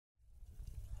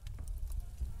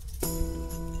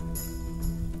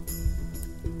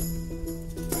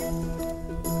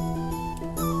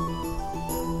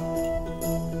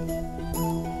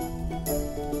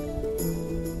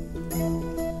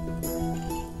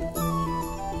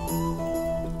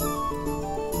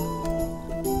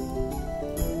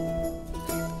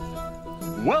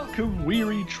Welcome,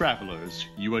 weary travelers.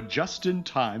 You are just in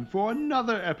time for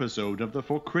another episode of the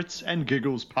For Crits and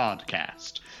Giggles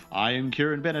podcast. I am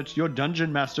Kieran Bennett, your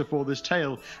dungeon master for this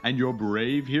tale, and your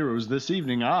brave heroes this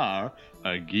evening are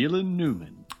Agilan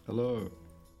Newman. Hello.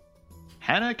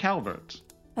 Hannah Calvert.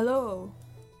 Hello.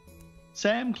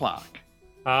 Sam Clark.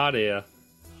 Ah, dear.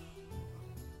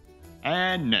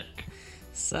 And Nick.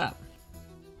 Sup?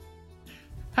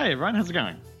 Hey everyone, how's it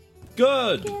going?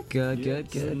 Good.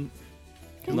 Good.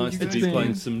 Nice to It's be been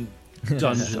playing some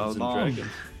Dungeons so and long.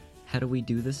 Dragons. How do we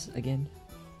do this again?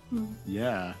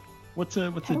 Yeah. What's a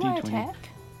How do I D20? attack?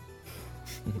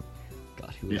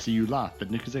 God, who? Yeah, see you laugh, but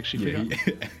Nick has actually Yeah,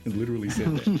 figured he literally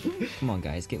said that. Come on,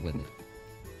 guys, get with it.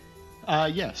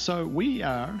 So we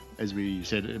are, as we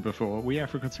said before, we are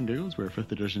For Crits and Giggles. We're a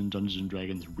 5th edition Dungeons &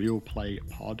 Dragons real play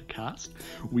podcast.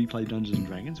 We play Dungeons &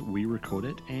 Dragons, we record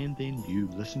it, and then you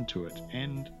listen to it.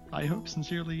 And I hope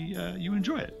sincerely you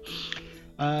enjoy it.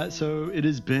 So it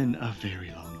has been a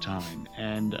very long time.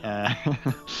 And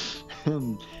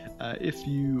if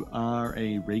you are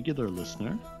a regular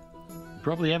listener, you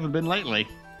probably haven't been lately.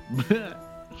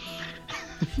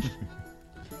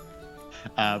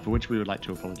 For which we would like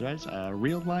to apologize.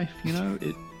 Real life,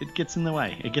 it gets in the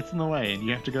way. It gets in the way, and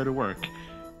you have to go to work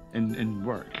and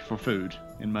work for food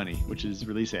and money, which is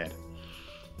really sad.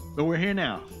 But we're here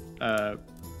now,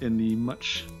 in the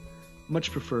much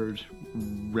preferred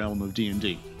realm of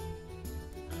D&D.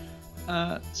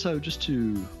 So just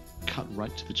to cut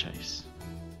right to the chase,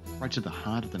 right to the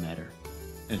heart of the matter,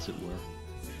 as it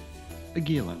were.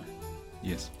 Agilan,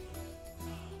 Yes.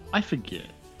 I forget.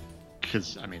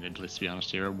 Because, let's be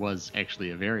honest here, it was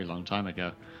actually a very long time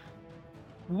ago.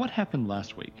 What happened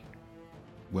last week?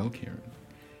 Well, Kieran,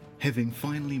 having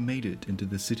finally made it into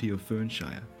the city of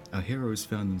Fernshire, our heroes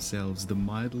found themselves the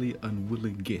mildly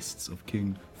unwilling guests of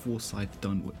King Forsyth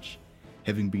Dunwich,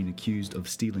 having been accused of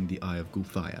stealing the Eye of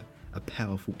Gulthaya, a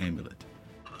powerful amulet.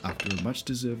 After a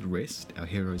much-deserved rest, our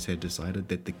heroes had decided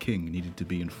that the king needed to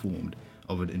be informed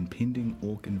of an impending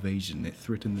orc invasion that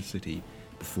threatened the city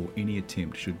before any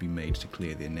attempt should be made to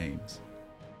clear their names.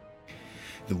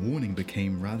 The warning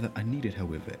became rather unneeded,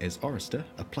 however, as Orister,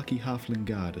 a plucky halfling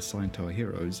guard assigned to our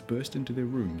heroes, burst into their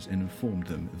rooms and informed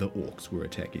them the orcs were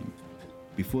attacking.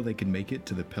 Before they could make it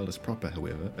to the palace proper,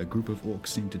 however, a group of orcs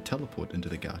seemed to teleport into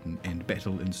the garden and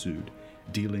battle ensued,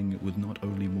 dealing with not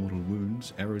only mortal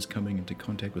wounds, arrows coming into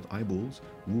contact with eyeballs,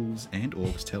 wolves and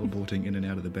orcs teleporting in and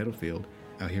out of the battlefield.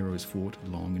 Our heroes fought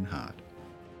long and hard.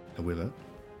 However,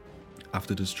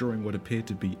 after destroying what appeared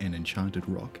to be an enchanted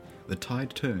rock, the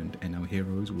tide turned and our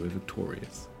heroes were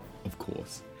victorious. Of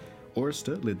course.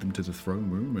 Orister led them to the throne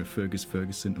room where Fergus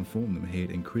Ferguson informed them he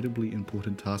had incredibly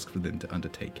important task for them to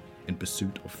undertake in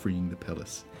pursuit of freeing the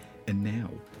palace. And now,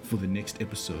 for the next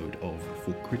episode of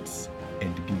For Crits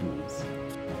and Giggles.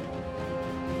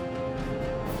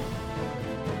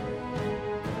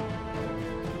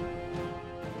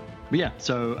 But yeah,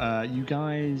 so you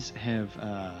guys have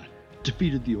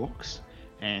defeated the orcs,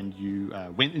 and you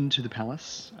went into the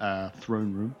palace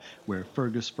throne room where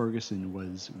Fergus Ferguson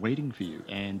was waiting for you.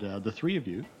 And the three of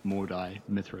you, Mordai,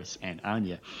 Mithras, and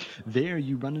Anya, there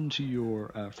you run into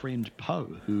your friend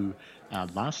Poe, who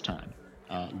last time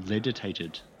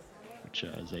levitated, which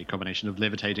is a combination of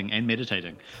levitating and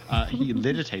meditating. He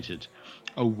levitated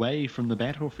away from the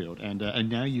battlefield, and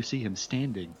now you see him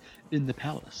standing in the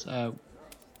palace.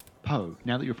 Poe,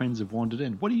 now that your friends have wandered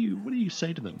in, what do you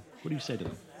say to them? What do you say to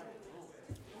them?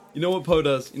 You know what Poe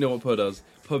does?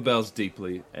 Poe bows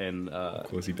deeply, and Of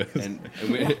course he does. and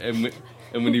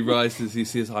when he rises, he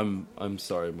says, "I'm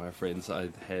sorry, my friends. I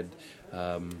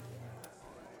had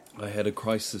a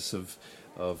crisis of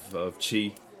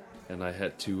chi, and I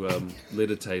had to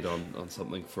meditate on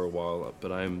something for a while.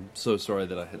 But I am so sorry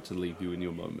that I had to leave you in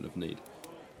your moment of need.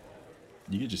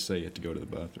 You could just say you had to go to the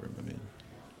bathroom.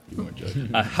 You weren't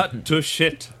joking. I had to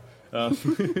shit."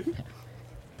 It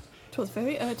was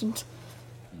very urgent.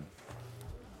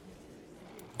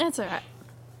 It's alright.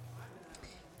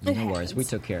 No worries, we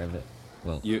took care of it.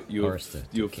 Well, Your Orister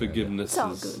took care of it. forgiveness It's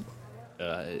all is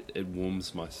good. it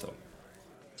warms my soul.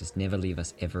 Just never leave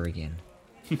us ever again.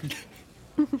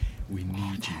 We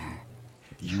need you.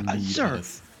 You need Sir,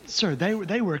 us. Sir,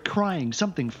 they were crying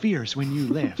something fierce when you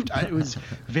left. It was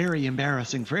very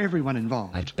embarrassing for everyone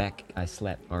involved. I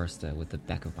slap Orister with the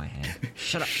back of my hand.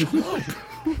 Shut up!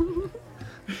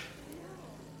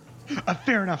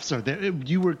 Fair enough, sir.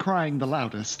 You were crying the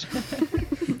loudest.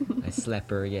 I slap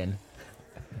her again.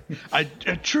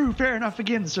 True, fair enough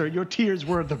again, sir. Your tears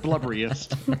were the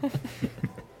blubberiest.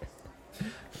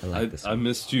 I like this I one.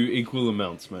 missed you equal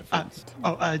amounts, my friends.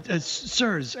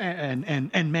 Sirs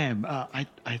and ma'am, I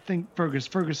think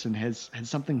Ferguson has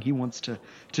something he wants to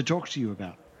talk to you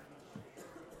about.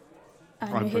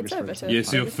 And I'm he heads Fergus over to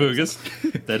Yes, you're Fergus.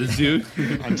 That is you.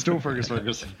 I'm still Ferguson.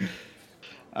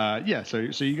 Yeah, so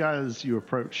you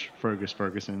approach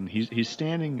Ferguson. He's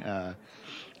standing.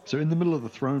 So in the middle of the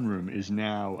throne room is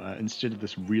now instead of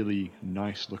this really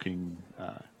nice looking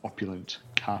opulent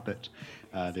carpet,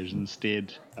 there's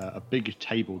instead a big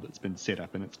table that's been set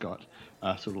up, and it's got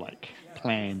sort of like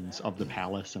plans of the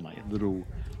palace and like little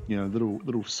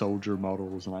soldier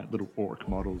models and like little orc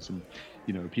models, and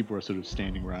people are sort of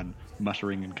standing around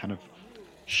muttering and kind of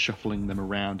shuffling them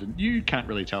around, and you can't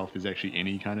really tell if there's actually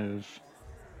any kind of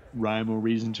rhyme or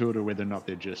reason to it, or whether or not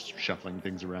they're just shuffling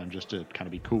things around just to kind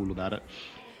of be cool about it.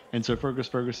 And so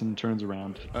Ferguson turns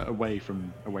around away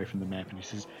from the map, and he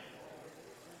says,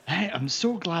 "Hey, I'm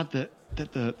so glad that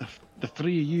the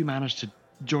three of you managed to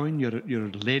join your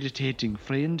levitating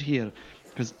friend here,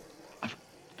 because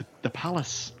the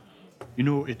palace,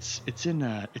 it's in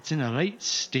a right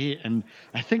state, and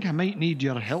I think I might need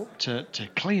your help to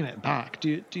claim it back.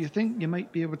 Do you think you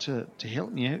might be able to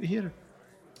help me out here?"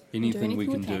 Anything we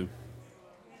can with that. do.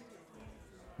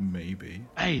 Maybe.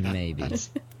 Hey, Maybe.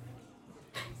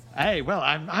 Hey, well,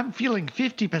 I'm feeling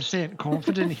 50%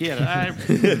 confident here.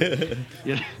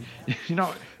 You're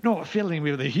not filling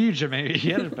me with a huge amount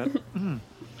here, but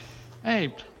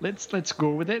hey, let's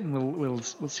go with it, and we'll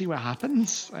see what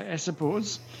happens. I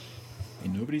suppose.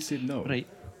 And nobody said no. Right.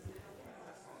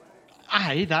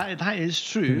 Aye, that is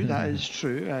true. That is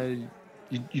true.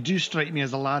 You do strike me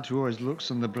as a lad who always looks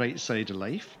on the bright side of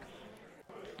life.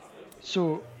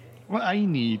 So, what I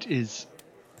need is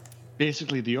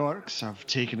basically the orcs have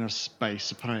taken us by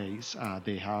surprise.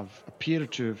 They have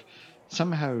appeared to have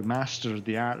somehow mastered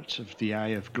the art of the Eye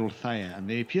of Gulthaya, and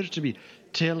they appear to be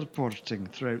teleporting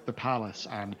throughout the palace.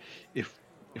 And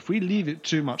if we leave it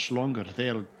too much longer,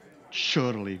 they're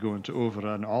surely going to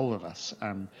overrun all of us.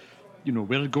 And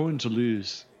we're going to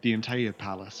lose the entire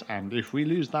palace. And if we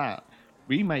lose that,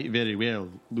 we might very well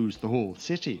lose the whole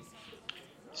city.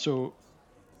 So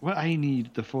what I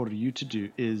need the four of you to do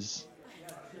is,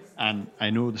 and I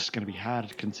know this is going to be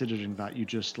hard considering that you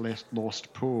just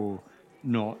lost Poe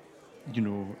not,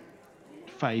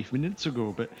 5 minutes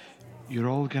ago, but you're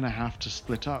all going to have to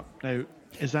split up. Now,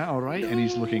 is that all right? And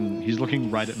he's looking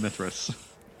right at Mithras.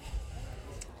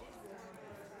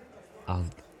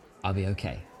 I'll be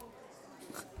okay.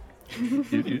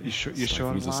 You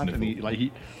sure, was a lad? And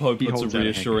he Poe puts a holds out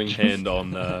reassuring handkerchief. hand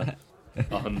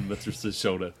on Mithras's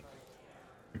shoulder.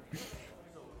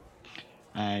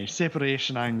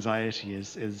 Separation anxiety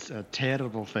is a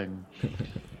terrible thing.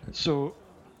 So,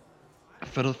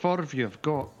 for the four of you,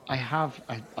 I have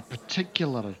a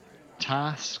particular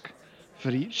task for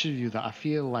each of you that I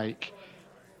feel like,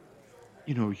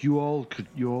 you all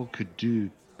could do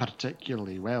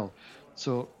particularly well.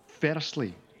 So,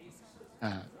 firstly,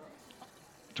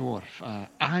 dwarf,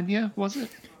 Anya, was it?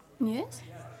 Yes.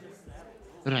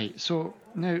 Right. So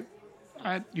now,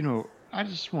 I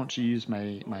just want to use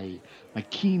my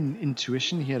keen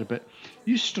intuition here, but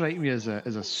you strike me as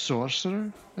a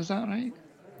sorcerer. Is that right?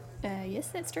 Yes,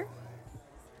 that's true.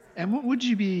 And what would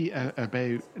you be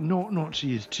about? Not to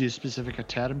use too specific a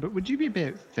term, but would you be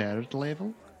about third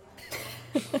level?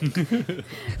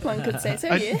 One could say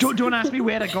so, yes. Don't ask me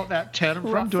where I got that term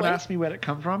from. Don't Roughly. ask me where it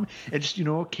come from. It just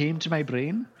came to my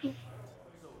brain.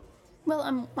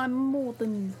 Well, I'm more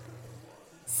than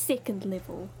second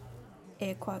level,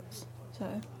 air quotes.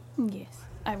 So, yes,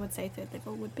 I would say third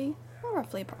level would be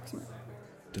roughly approximate.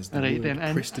 Does the Alright word then,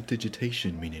 and-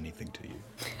 prestidigitation mean anything to you?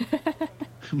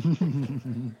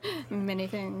 Many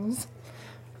things.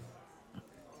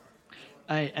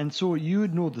 Aye, and so you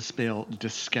would know the spell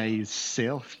Disguise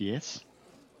Self, yes?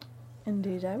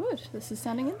 Indeed, I would. This is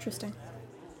sounding interesting.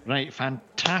 Right,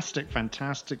 fantastic.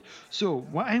 So,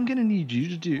 what I'm going to need you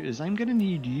to do is I'm going to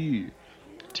need you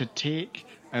to take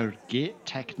our gate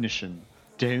technician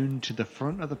down to the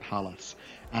front of the palace,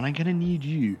 and I'm going to need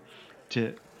you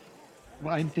to...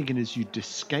 What I'm thinking is you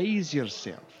disguise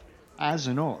yourself as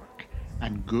an orc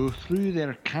and go through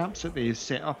their camps that they've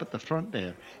set up at the front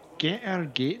there. Get our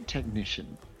gate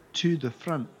technician to the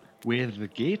front where the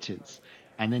gate is,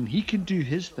 and then he can do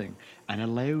his thing and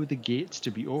allow the gates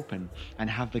to be open and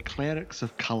have the clerics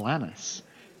of Kalanis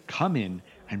come in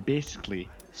and basically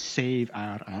save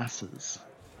our asses.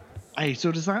 Aye,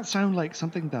 so does that sound like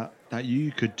something that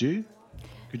you could do?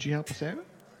 Could you help us out?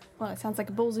 Well, it sounds like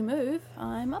a ballsy move.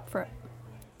 I'm up for it.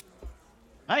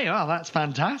 Hey, well, that's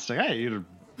fantastic. Hey, you're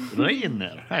right in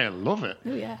there. I love it.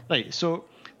 Oh, yeah. Right, so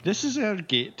this is our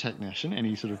gate technician, and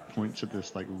he sort of points at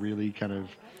this like really kind of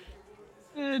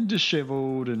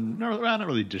disheveled and not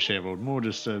really disheveled, more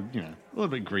just a little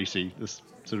bit greasy. This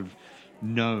sort of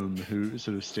gnome who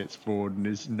sort of steps forward, and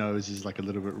his nose is like a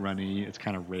little bit runny. It's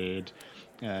kind of red.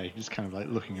 He's just kind of like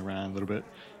looking around a little bit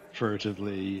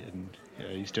furtively, and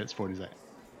he steps forward. He's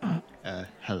like,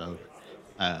 "Hello,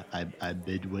 I'm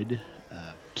Midwood.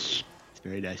 It's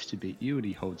very nice to meet you." And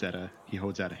he holds out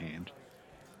a hand.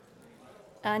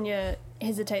 Anya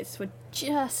hesitates for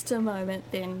just a moment,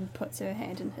 then puts her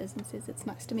hand in his and says, "It's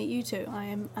nice to meet you too. I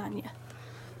am Anya."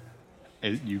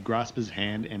 You grasp his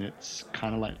hand, and it's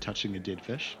kind of like touching a dead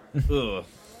fish. Ugh.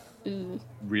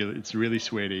 Really, it's really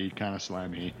sweaty, kind of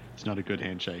slimy. It's not a good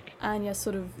handshake. Anya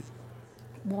sort of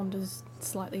wanders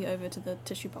slightly over to the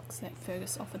tissue box that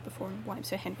Fergus offered before and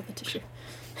wipes her hand with the tissue.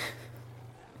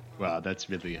 Wow, that's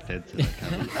really offensive.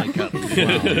 I can't believe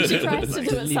it. She tries to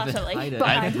do it Leave it, subtly. hide it.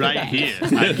 behind I'm her right back. here. I'm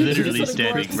literally Sort of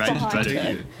standing works right in behind front of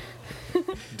her.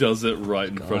 you. Does it right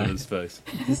in front of his face.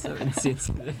 So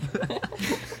insensitive.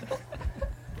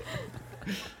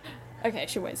 Okay,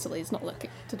 she waits till he's not looking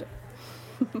to do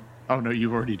it. Oh no,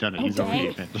 you've already done it. He's Okay. already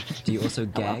offended. Do you also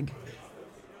gag?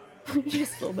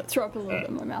 Just a little bit, throw up a little bit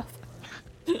in my mouth.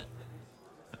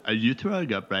 Are you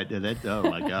throwing up right now? Oh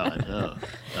my god.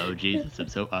 Oh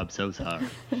Jesus, I'm so sorry.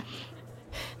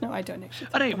 No, I don't actually.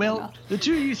 All right, throw up in my well, mouth. the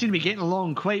two of you seem to be getting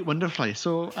along quite wonderfully.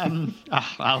 So,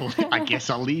 I guess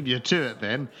I'll leave you to it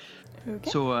then. Okay.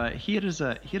 So here is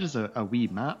a wee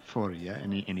map for you,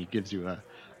 and he gives you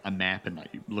a map, and like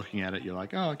looking at it, you're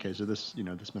like, oh, okay, so this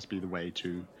must be the way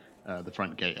to the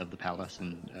front gate of the palace,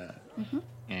 and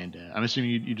I'm assuming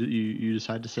you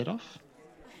decide to set off.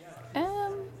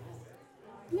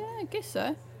 Yeah, I guess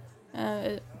so.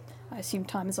 I assume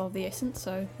time is of the essence,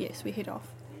 so yes, we head off.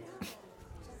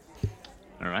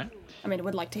 All right. I mean, I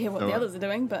would like to hear what the Alright. others are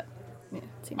doing, but yeah, it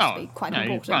seems to be quite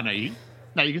important.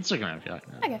 No, you can stick around if you like.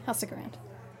 Okay, I'll stick around.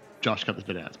 Josh, cut this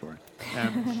bit out. It's boring.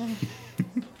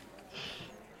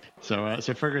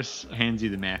 So Fergus hands you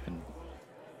the map, and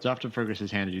so after Fergus has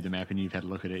handed you the map and you've had a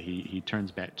look at it, he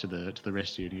turns back to the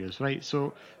rest of you and he goes, right,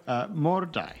 so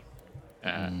Mordai.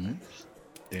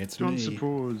 That's Don't me.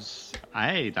 suppose.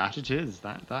 Aye, that it is.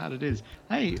 That it is.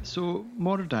 Aye, so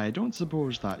Mordai, I don't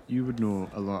suppose that you would know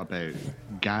a lot about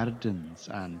gardens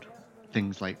and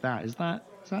things like that. Is that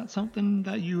something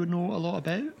that you would know a lot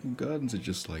about? Gardens are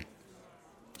just like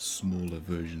smaller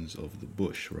versions of the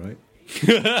bush, right?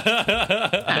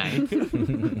 Aye.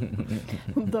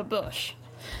 The bush.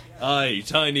 Aye,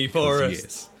 tiny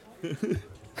forest. Yes.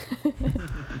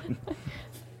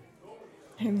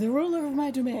 I'm the ruler of my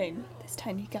domain, this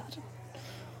tiny garden.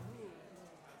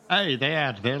 Aye, they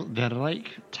are. They're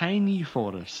like tiny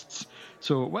forests.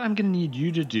 So what I'm going to need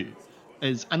you to do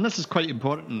is, and this is quite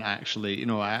important actually,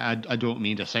 I don't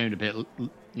mean to sound a bit,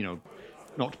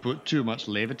 not to put too much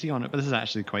levity on it, but this is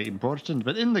actually quite important.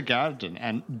 But in the garden,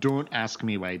 and don't ask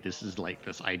me why this is like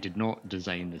this, I did not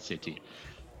design the city.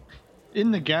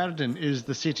 In the garden is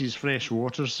the city's fresh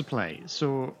water supply.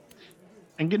 So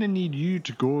I'm going to need you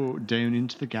to go down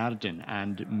into the garden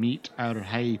and meet our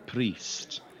high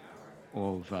priest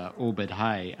of Obed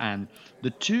High, and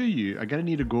the two of you are going to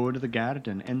need to go into the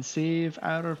garden and save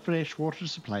our fresh water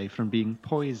supply from being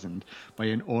poisoned by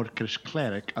an orcish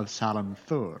cleric of Salam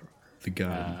Thor. The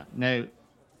garden Now,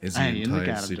 is the aye, in the entire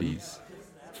garden. city's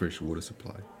fresh water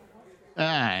supply.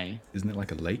 Aye, Isn't it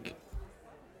like a lake?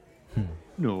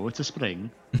 no, it's a spring.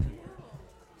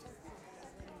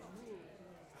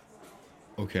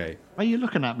 Okay. Why are you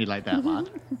looking at me like that, lad?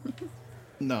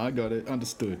 No, I got it.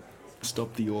 Understood.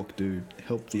 Stop the orc dude.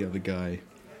 Help the other guy.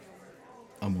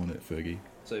 I'm on it, Fergie.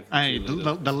 So Aye,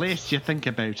 the less you think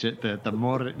about it, the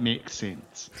more it makes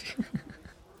sense.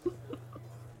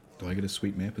 Do I get a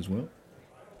sweet map as well?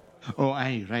 Oh,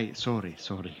 aye, right. Sorry.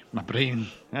 My brain.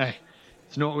 Aye.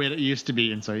 It's not where it used to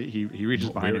be, and so he reaches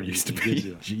Not behind where him. it used to he be.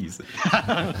 gives you-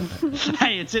 Jeez.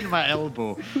 Hey, it's in my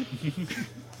elbow.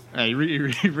 He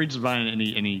reaches behind and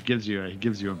he gives you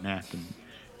a map, and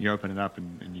you open it up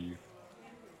and you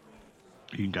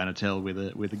can kind of tell where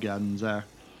the gardens are.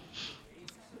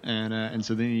 And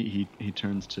so then he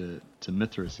turns to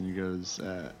Mithras and he goes,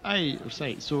 "Aye,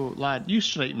 right. So lad, you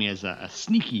strike me as a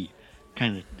sneaky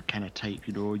kind of type.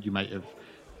 You might have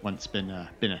once been a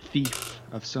thief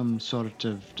of some sort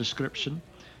of description.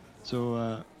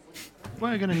 So what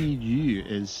I'm gonna need you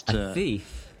is to A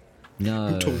thief? No.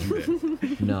 Who told you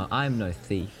that? No, I'm no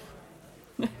thief.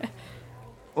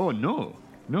 Oh no.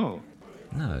 No.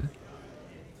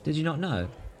 Did you not know?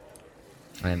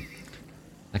 I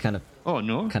kind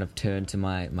of turn to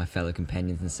my fellow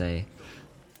companions and say,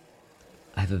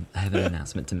 I have an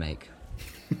announcement to make.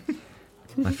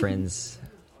 My friends,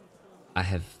 I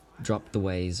have dropped the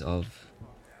ways of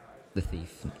the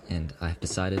thief, and I have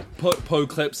decided... Poe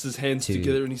claps his hands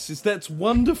together and he says, "That's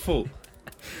wonderful!"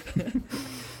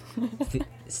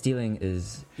 Stealing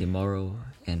is immoral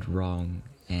and wrong,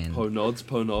 and... Poe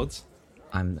nods.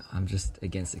 I'm just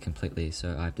against it completely,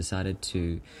 so I've decided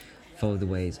to follow the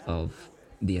ways of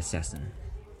the assassin.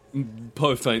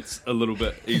 Poe faints a little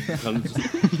bit. He kind of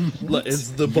just, like,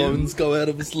 as the bones go out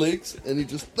of his legs, and he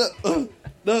just...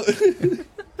 No!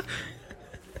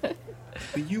 But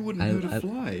you wouldn't hurt a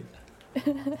fly.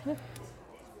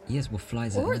 Yes, well,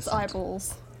 flies are Or its innocent.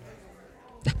 eyeballs.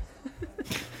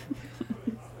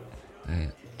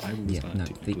 Eyeballs aren't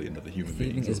technically another human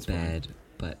being. Thieving so is it's fine. bad,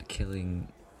 but killing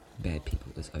bad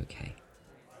people is okay.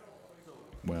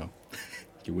 Wow.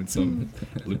 You win some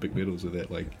Olympic medals with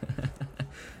that, like,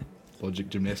 logic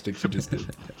gymnastics you just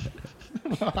did.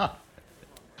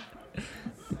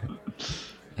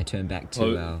 I turn back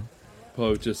to our...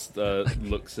 Poe just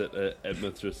looks at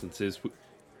Mithras and says,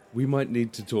 "We might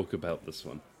need to talk about this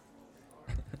one."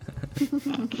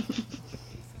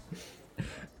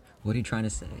 What are you trying to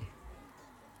say?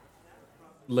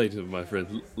 Later, my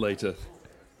friend, later.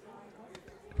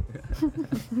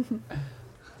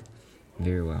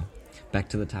 Very well. Back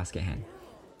to the task at hand.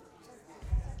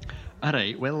 All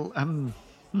right. Well,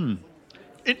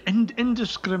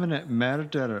 indiscriminate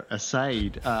murder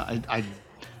aside,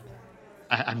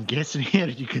 I'm guessing here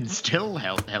you can still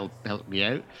help me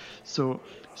out. So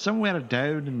somewhere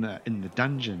down in the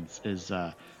dungeons is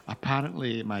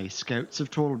apparently my scouts have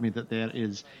told me that there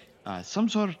is some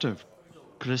sort of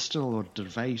crystal or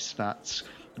device that's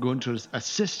going to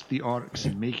assist the orcs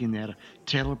in making their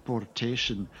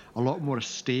teleportation a lot more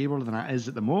stable than it is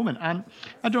at the moment. And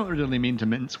I don't really mean to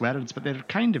mince words, but they're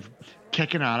kind of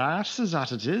kicking our asses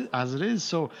as it is.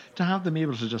 So to have them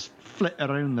able to just flit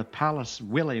around the palace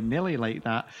willy-nilly like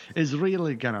that is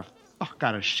really gonna fuck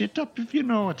our shit up, if you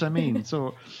know what I mean.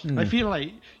 So I feel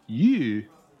like you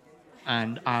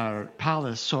and our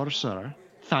palace sorcerer,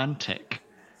 Thantic,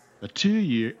 the two of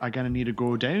you are gonna need to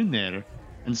go down there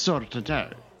and sort it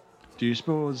out. Do you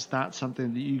suppose that's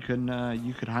something that you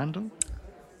could handle?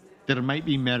 There might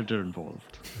be murder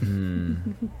involved.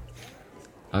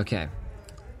 Okay.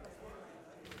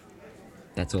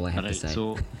 That's all I have to say.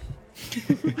 So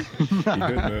He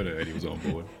heard murder and he was on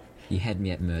board. You had me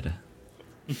at murder.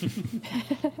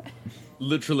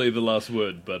 Literally the last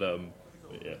word, but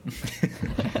yeah.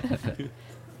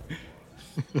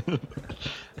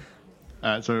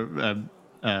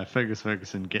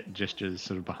 Ferguson gestures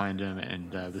sort of behind him,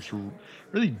 and this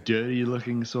really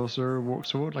dirty-looking sorcerer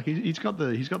walks forward. Like he's got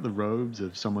the robes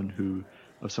of someone who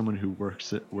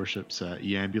worships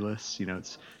Iambulus. You know,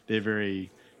 they're very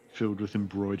filled with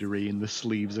embroidery, and the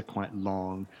sleeves are quite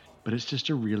long, but it's just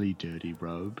a really dirty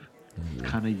robe. It's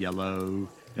kind of yellow.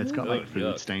 It's got like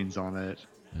food stains on it.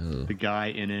 The guy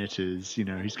in it is,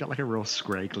 he's got like a real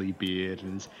scraggly beard,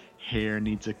 and his hair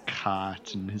needs a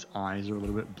cut, and his eyes are a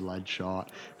little bit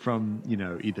bloodshot from,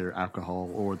 either alcohol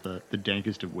or the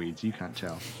dankest of weeds. You can't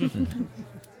tell.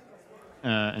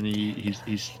 And he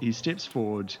steps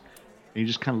forward, and he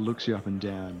just kind of looks you up and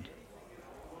down,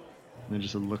 and then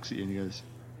just looks at you and he goes,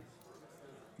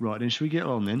 "Right, then should we get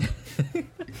on then?"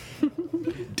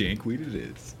 Dankweed it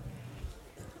is.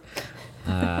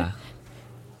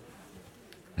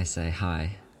 I say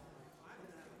hi.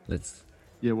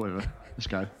 Yeah, whatever. Let's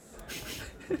go.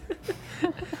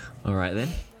 All right then.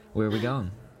 Where are we going?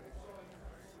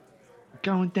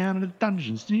 Going down in the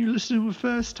dungeons. Didn't you listen to the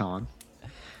first time?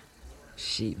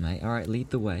 Shit, mate. All right,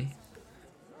 lead the way.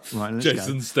 Right, let's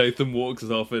Jason go. Statham walks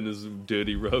off in his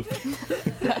dirty robe.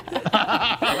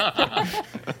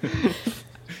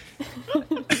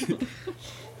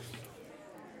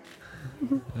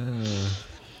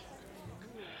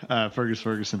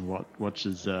 Ferguson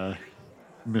watches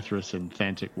Mithras and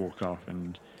Thantic walk off,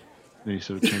 and then he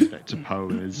sort of turns back to Poe,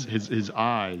 and his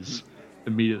eyes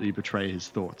immediately betray his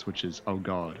thoughts, which is, "Oh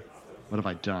God, what have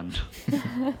I done?"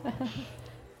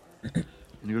 And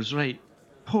he goes, "Right,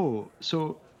 Poe,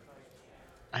 so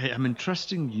I'm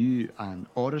entrusting you and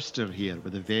Orrister here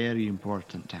with a very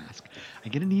important task.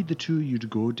 I'm going to need the two of you to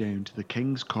go down to the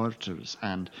King's quarters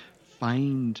and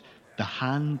find the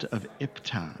Hand of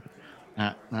Iptar.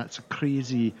 That's a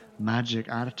crazy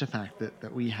magic artifact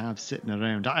that we have sitting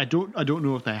around. I don't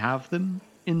know if they have them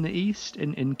in the East,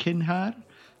 in Kinhar,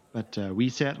 but we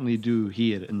certainly do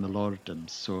here in the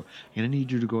Lordoms. So I'm going to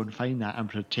need you to go and find that and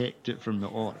protect it from the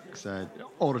orcs.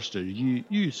 Orrister,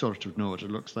 you sort of know what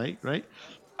it looks like, right?"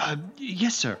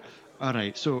 "Yes, sir." "All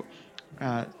right, so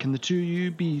can the two of you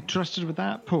be trusted with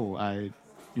that, Poe?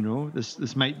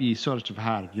 This might be sort of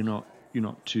hard. You're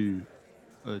not too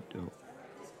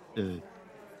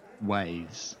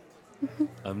ways.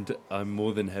 I'm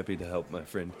more than happy to help, my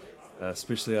friend,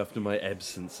 especially after my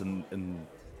absence in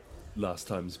last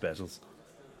time's battles.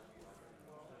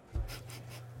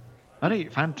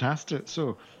 Alright, fantastic.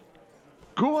 So,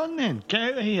 go on then, get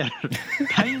out of here.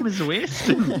 Time is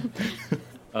wasting.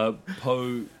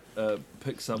 Poe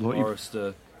picks up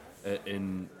Orister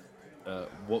in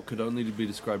what could only be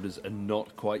described as a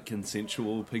not quite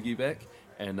consensual piggyback,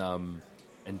 and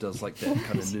does like that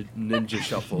kind of ninja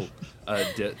shuffle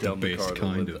down the corridor. Best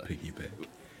kind of piggyback.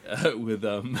 With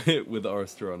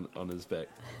Orister on his back.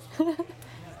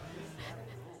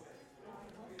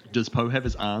 Does Poe have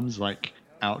his arms like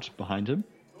out behind him?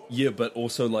 Yeah, but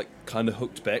also like kind of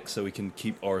hooked back so he can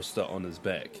keep Orister on his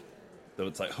back. So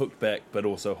it's like hooked back, but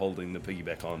also holding the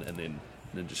piggyback on, and then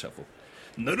ninja shuffle.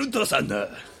 Naruto-san.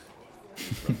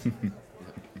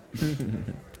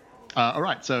 All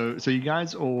right, so you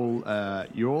guys all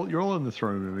you're all in the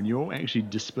throne room, and you all actually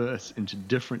disperse into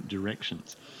different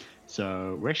directions.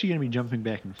 So we're actually going to be jumping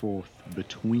back and forth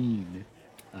between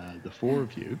the four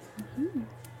of you.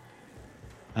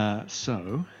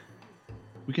 So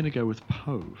we're going to go with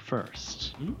Poe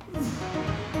first.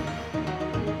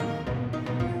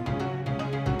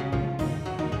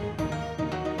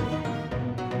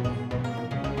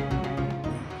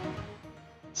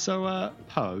 So,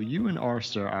 Poe, you and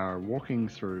Orister are walking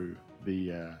through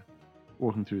the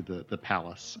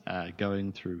palace,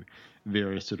 going through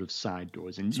various sort of side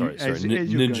doors. And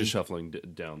ninja shuffling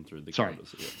down through the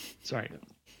corridors. Yeah.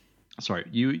 Sorry.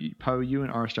 You, Poe, you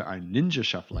and Orister are ninja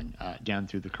shuffling down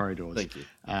through the corridors. Thank you.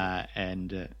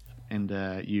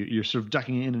 You're sort of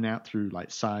ducking in and out through like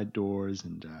side doors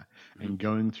and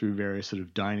going through various sort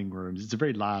of dining rooms. It's a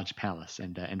very large palace,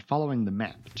 and following the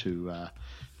map to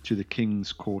the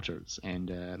king's quarters. And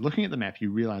looking at the map,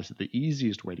 you realize that the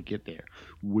easiest way to get there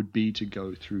would be to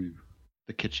go through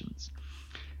the kitchens.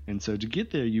 And so to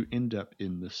get there, you end up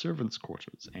in the servants'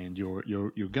 quarters, and you're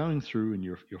going through, and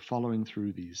you're following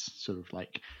through these sort of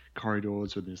like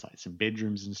corridors where there's like some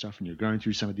bedrooms and stuff, and you're going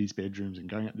through some of these bedrooms and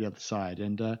going up the other side.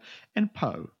 And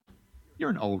Poe, you're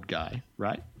an old guy,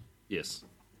 right? Yes.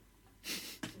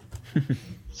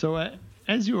 So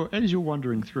as you're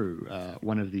wandering through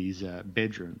one of these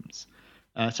bedrooms,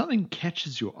 something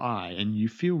catches your eye, and you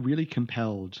feel really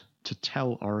compelled to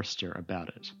tell Orister about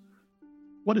it.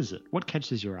 What is it? What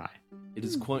catches your eye? It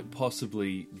is quite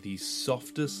possibly the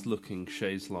softest looking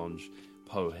chaise lounge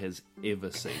Poe has ever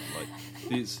seen. Like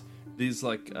there's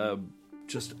like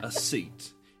just a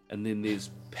seat, and then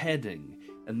there's padding,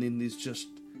 and then there's just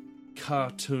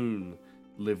cartoon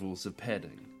levels of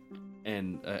padding,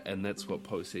 and that's what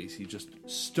Poe sees. He just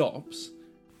stops,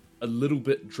 a little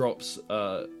bit drops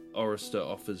Orister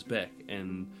off his back,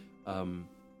 and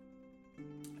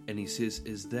he says,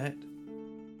 "Is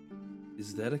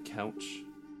that a couch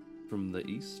from the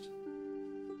east?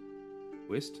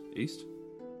 West? East?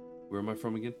 Where am I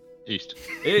from again? East.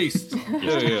 East!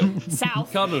 Yeah.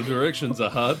 South. Cardinal directions are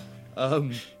hard.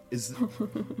 Is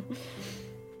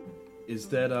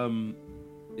that a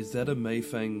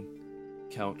Mayfang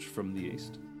couch from the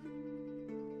east?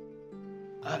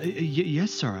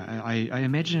 Yes, sir. I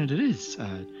imagine it is.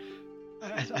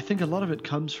 I think a lot of it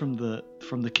comes from the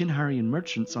Kinharian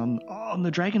merchants on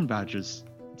the dragon barges,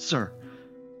 sir.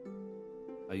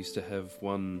 I used to have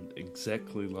one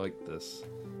exactly like this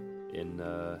in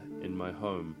my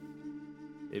home.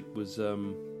 It was a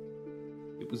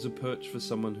perch for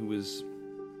someone who was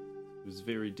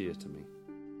very dear to me.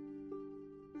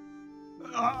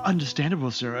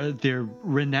 Understandable, sir. They're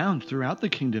renowned throughout the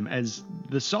kingdom as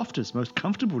the softest, most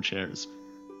comfortable chairs.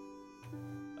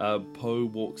 Poe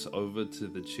walks over to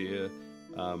the chair,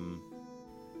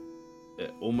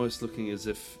 almost looking as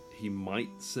if he might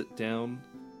sit down,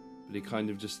 but he kind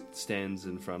of just stands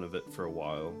in front of it for a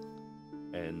while,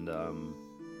 and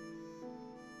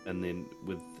then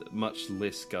with much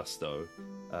less gusto,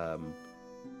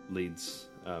 leads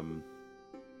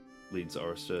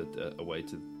Orister away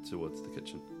towards the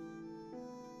kitchen.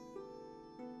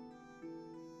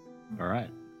 All right.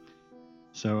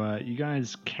 So you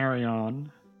guys carry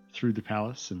on through the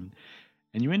palace, and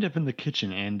you end up in the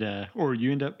kitchen, or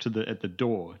you end up at the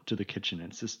door to the kitchen.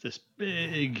 And it's this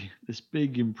big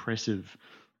impressive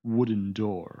wooden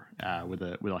door with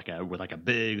a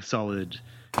big solid.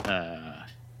 I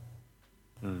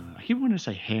keep wanting to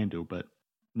say handle, but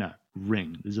no,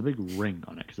 ring. There's a big ring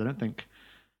on it because I don't think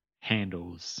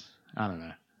handles. I don't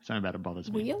know. Something about it bothers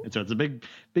me. Wheel? So it's a big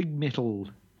metal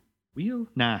wheel.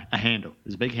 Nah, a handle.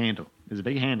 There's a big handle. There's a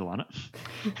big handle on it.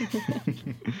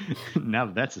 Now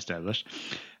that that's established,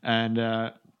 and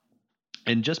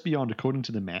And just beyond, according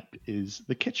to the map, is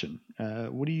the kitchen.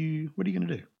 What are you going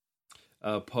to do?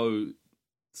 Poe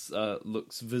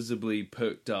looks visibly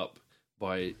perked up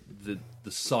by the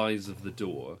size of the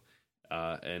door,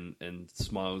 and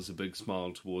smiles a big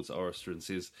smile towards Orister and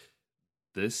says,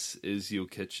 "This is your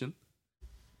kitchen?"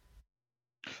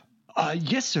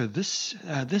 Yes, sir.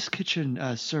 This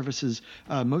kitchen services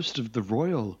most of the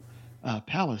royal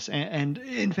palace, and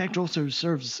in fact also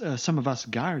serves some of us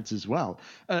guards as well.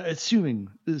 Assuming,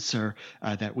 sir,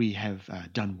 that we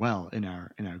have done well in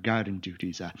our guarding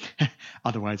duties.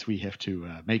 Otherwise, we have to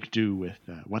make do with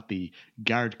what the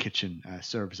guard kitchen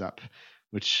serves up,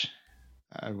 which,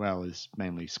 is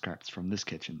mainly scraps from this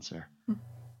kitchen, sir.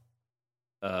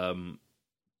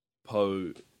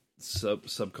 Poe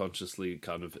subconsciously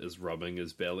kind of is rubbing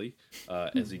his belly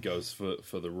as he goes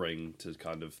for the ring to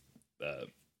kind of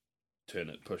turn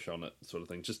it, push on it, sort of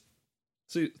thing. Just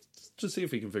see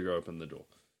if he can figure open the door.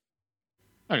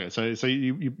 Okay, so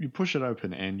you push it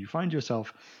open and you find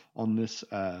yourself on this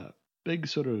big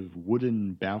sort of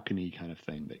wooden balcony kind of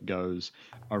thing that goes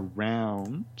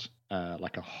around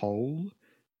like a hole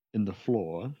in the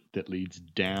floor that leads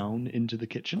down into the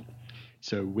kitchen.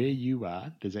 So where you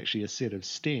are, there's actually a set of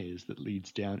stairs that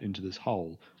leads down into this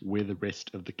hole where the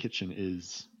rest of the kitchen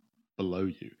is below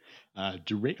you.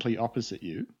 Directly opposite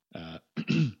you,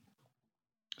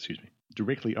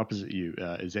 directly opposite you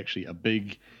is actually a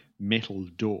big metal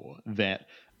door that,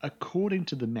 according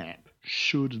to the map,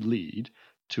 should lead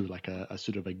to like a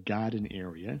sort of a garden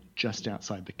area just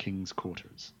outside the king's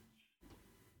quarters.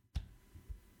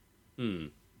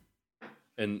 And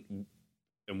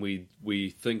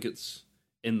we think it's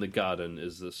in the garden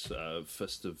is this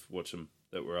Fist of Watcham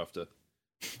that we're after.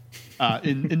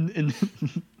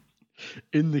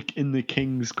 In the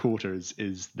king's quarters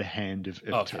is the hand of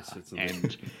Iftar, okay, so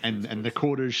and the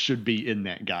quarters should be in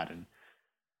that garden.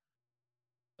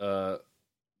 Poe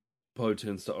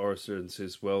turns to Orister and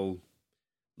says, "Well,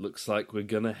 looks like we're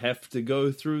gonna have to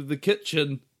go through the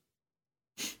kitchen."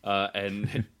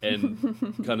 And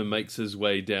kind of makes his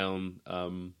way down.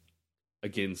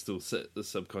 Again, still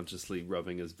subconsciously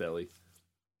rubbing his belly.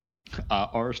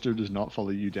 Orister does not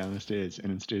follow you down the stairs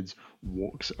and instead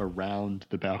walks around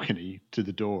the balcony to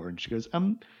the door. And she goes,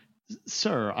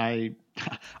 "Sir, I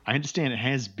understand it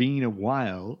has been a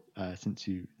while since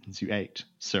you ate,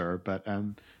 sir, but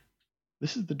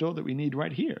this is the door that we need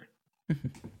right here."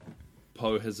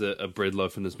 Poe has a bread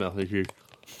loaf in his mouth. And he,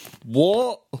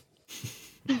 "What?"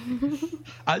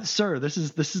 Sir, this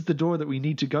is the door that we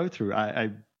need to go through.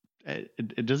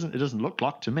 It doesn't look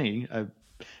locked to me.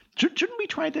 Shouldn't we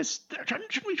try this?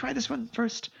 Shouldn't we try this one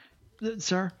first,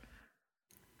 sir?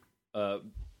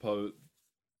 Poe,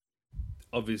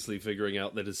 obviously figuring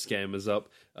out that his scam is up,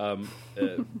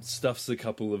 stuffs a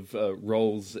couple of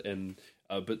rolls and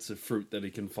bits of fruit that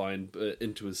he can find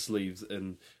into his sleeves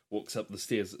and walks up the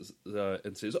stairs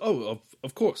and says, "Oh,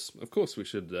 of course we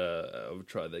should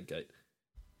try that gate."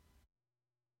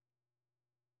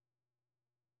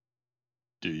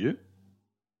 Do you?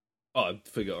 Oh, I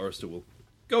figure Orister will.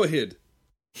 Go ahead.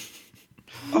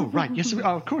 Oh, right. Yes,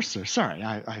 of course, sir. Sorry,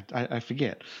 I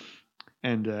forget.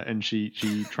 And she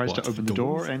tries to open the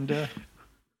door and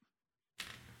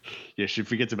she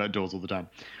forgets about doors all the time.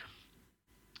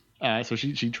 So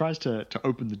she tries to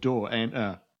open the door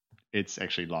and it's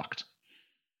actually locked.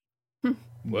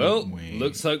 Well,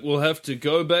 looks like we'll have to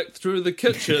go back through the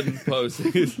kitchen, Poe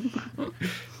says.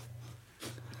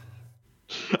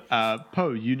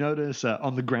 Poe, you notice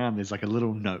on the ground there's like a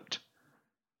little note.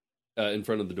 In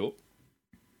front of the door?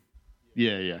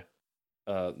 Yeah.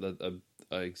 I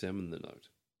examined the note.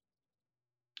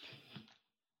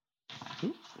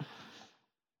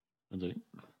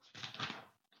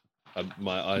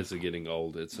 My eyes are getting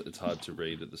old. It's hard to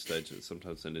read at this stage.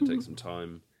 Sometimes I need to take some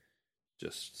time,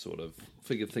 just sort of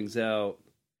figure things out,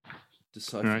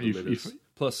 decipher the letters.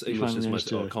 Plus, English is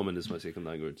common is my second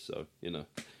language, so you know.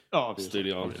 Oh, obviously.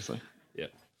 Studio on. Obviously. Yeah.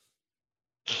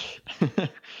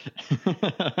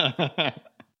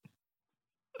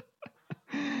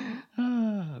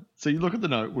 So you look at the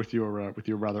note with your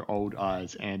rather old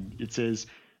eyes, and it says,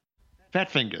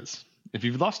 "Fat fingers. If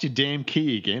you've lost your damn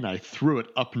key again, I threw it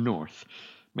up north.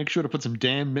 Make sure to put some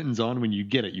damn mittens on when you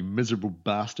get it, you miserable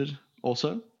bastard.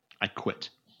 Also, I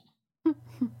quit."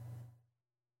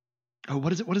 Oh,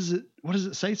 what is it? What does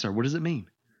it say, sir? What does it mean?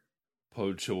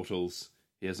 Poe chortles.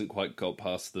 He hasn't quite got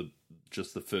past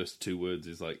just the first two words.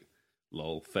 He's like,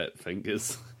 "Lol, fat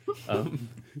fingers."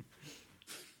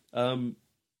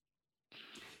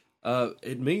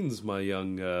 It means, my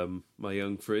young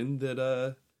friend,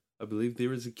 that I believe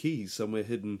there is a key somewhere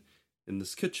hidden in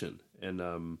this kitchen, and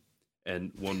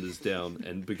and wanders down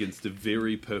and begins to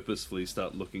very purposefully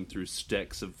start looking through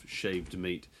stacks of shaved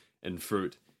meat and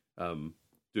fruit,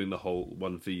 doing the whole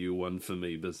one for you, one for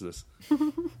me business.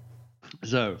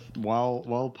 So,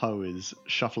 while Poe is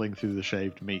shuffling through the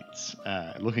shaved meats,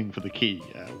 looking for the key,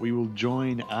 we will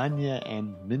join Anya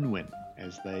and Minwin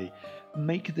as they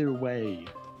make their way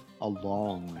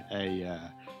along a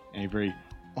very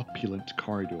opulent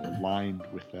corridor lined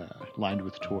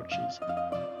with torches.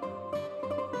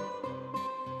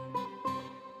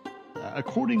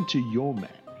 According to your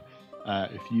map,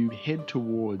 if you head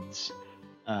towards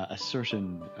a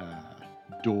certain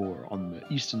door on the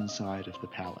eastern side of the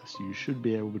palace, you should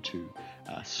be able to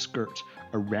skirt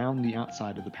around the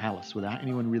outside of the palace without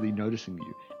anyone really noticing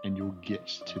you, and you'll get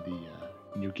to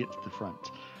the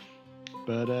front.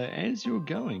 But as you're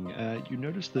going, you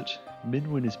notice that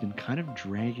Minwin has been kind of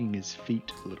dragging his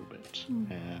feet a little bit.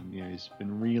 He's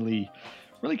been really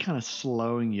kind of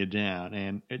slowing you down,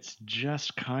 and it's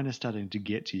just kind of starting to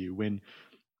get to you when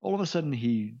all of a sudden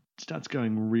he starts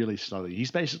going really slowly.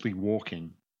 He's basically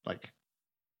walking like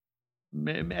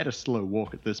at a slow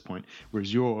walk at this point,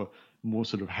 whereas you're more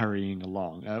sort of hurrying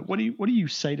along. What do you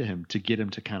say to him to get him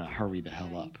to kind of hurry the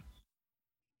hell up?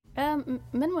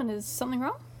 Minwin, is something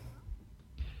wrong?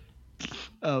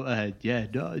 Oh, yeah,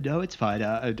 no, it's fine.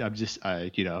 I'm just, I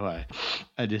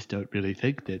just don't really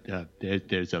think that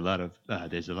there's a lot of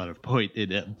point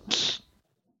in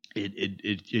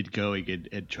going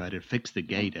and trying to fix the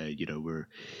gate.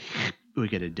 We're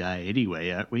gonna die anyway,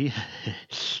 aren't we?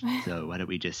 So why don't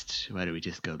we just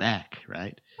go back,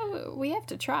 right? Oh, we have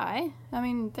to try. I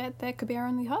mean, that could be our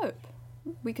only hope.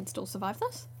 We could still survive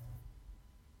this.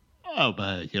 Oh,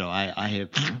 but I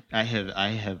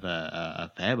have a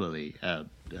family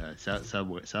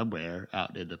somewhere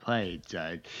out in the plains.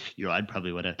 I'd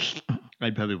probably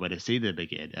want to see them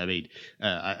again. I mean,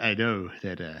 I know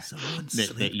that Someone that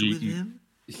slept you, with him?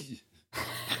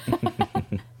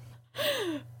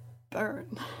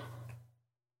 Burn.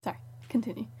 Sorry,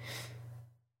 continue.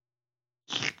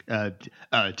 To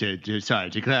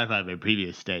clarify my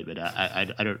previous statement, I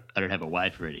don't have a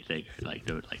wife or anything,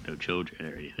 no children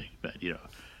or anything, but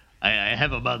I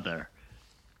have a mother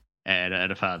and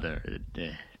a father.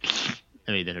 And,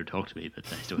 they don't talk to me, but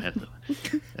I still have them.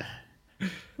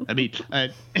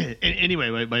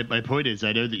 Anyway, my point is,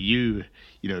 I know that you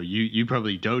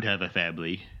probably don't have a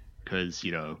family because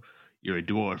you're a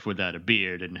dwarf without a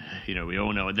beard, and we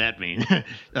all know what that means.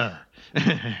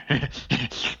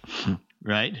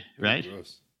 Right?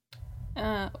 Gross.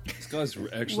 This guy's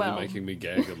actually making me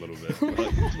gag a little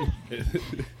bit.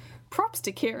 Props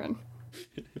to Kieran.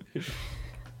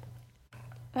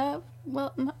 No,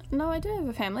 I do have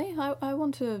a family. I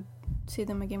want to see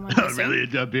them again one day soon. Really?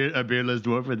 A beardless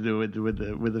dwarf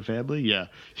with a family? Yeah,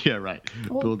 right.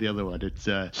 Well, pull the other one.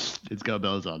 It's got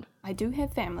bells on. I do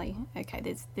have family.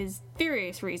 Okay, there's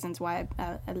various reasons why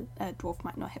a dwarf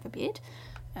might not have a beard.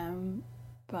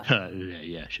 But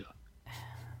yeah, sure.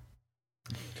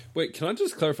 Wait, can I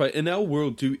just clarify? In our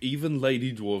world, do even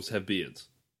lady dwarves have beards?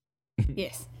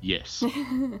 yes. Yes.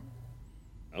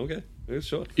 Okay,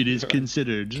 sure. It is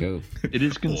considered. Cool. It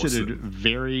is considered Awesome.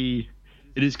 very.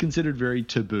 It is considered very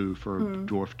taboo for a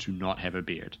dwarf to not have a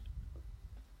beard.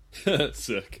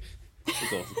 Sick. That's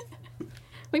awesome.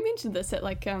 We mentioned this at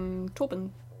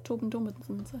Torben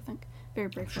Dorminson's, I think, very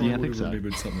briefly. Yeah, I think so.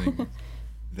 Remembered something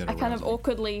that I kind of aroused me.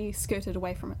 awkwardly skirted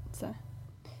away from it, so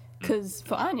because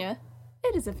for Anya,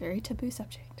 it is a very taboo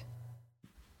subject.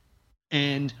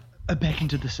 And back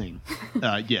into the scene.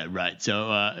 Yeah, right.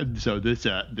 So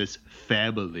this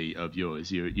family of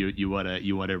yours, you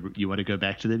wanna go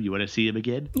back to them? You wanna see them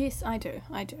again? Yes, I do.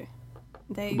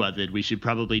 Well, then we should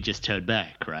probably just turn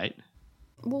back, right?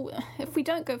 Well, if we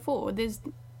don't go forward,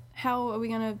 how are we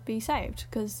going to be saved?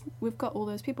 Because we've got all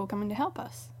those people coming to help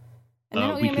us. And they're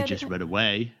not We gonna be could able just to- run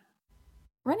away.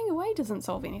 Running away doesn't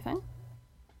solve anything.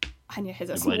 Anya has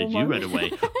a And small why did you moment. run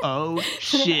away? Oh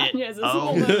shit! Anya has a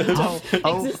small moment of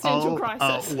existential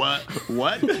crisis.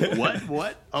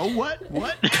 What? Oh,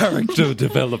 what? Character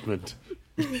development.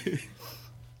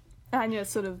 Anya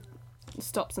sort of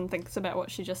stops and thinks about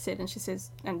what she just said, and she says,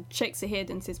 and shakes her head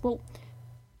and says, "Well,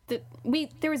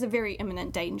 there is a very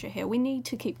imminent danger here. We need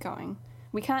to keep going.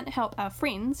 We can't help our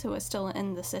friends who are still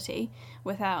in the city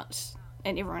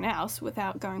and everyone else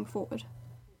without going forward."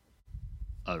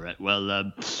 All right.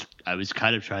 Well, I was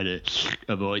kind of trying to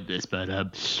avoid this, but I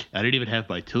don't even have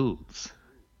my tools.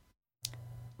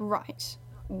 Right.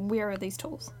 Where are these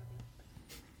tools?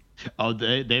 Oh,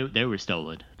 they were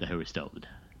stolen. They were stolen.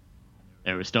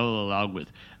 They were stolen along with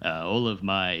all of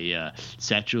my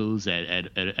satchels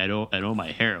and all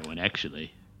my heroin,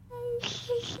 actually.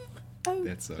 Oh,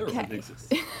 That's okay.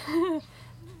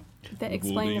 That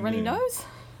explains the runny nose?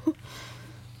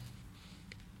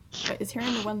 Wait, is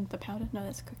heroin the one with the powder? No,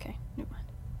 that's cocaine. Never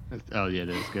mind. Oh, yeah,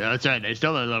 that's good. That's right. They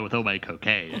still along with homemade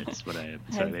cocaine. That's what I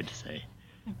meant to say.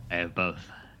 I have both.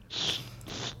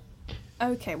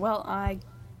 Okay, well, I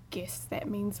guess that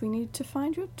means we need to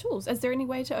find your tools. Is there any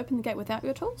way to open the gate without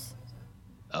your tools?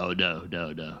 Oh, no.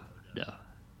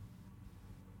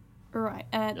 Right.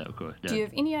 No, of course. No. Do you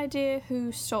have any idea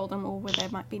who stole them or where they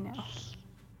might be now?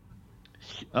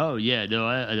 Oh yeah, no,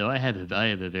 I have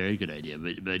a very good idea,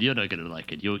 but you're not gonna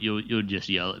like it. You'll just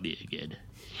yell at me again.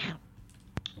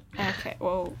 Okay,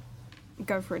 well,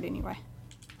 go for it anyway.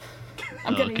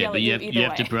 I'm gonna yell at you either you way.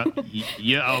 Have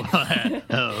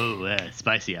to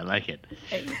spicy. I like it.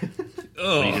 Hey.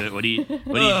 What are you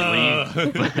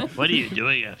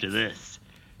doing after this?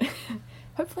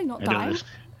 Hopefully not dying.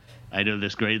 I know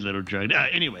this great little drug.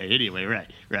 Anyway,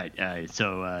 right.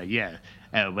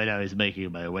 When I was making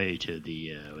my way to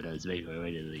the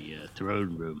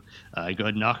throne room, I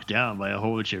got knocked down by a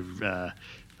whole bunch of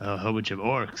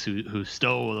orcs who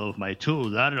stole all of my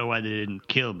tools. I don't know why they didn't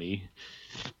kill me.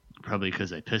 Probably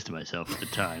because I pissed myself at the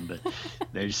time, but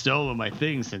they stole all my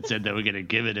things and said they were going to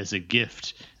give it as a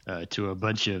gift to a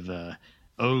bunch of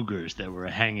ogres that were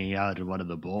hanging out in one of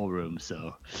the ballrooms.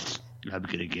 So I'm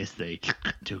going to guess they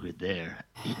took it there.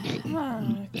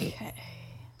 Okay.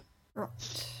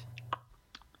 Right.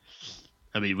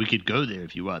 I mean, we could go there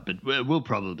if you want, but we'll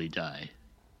probably die.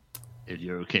 If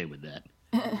you're okay with that.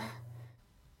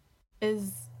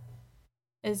 Is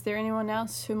there anyone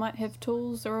else who might have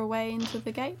tools or a way into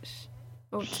the gate?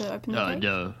 Or to open the gate?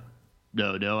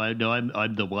 No.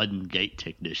 I'm the one gate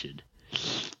technician.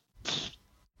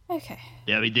 Okay.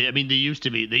 Yeah, I mean, there used to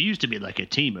be like a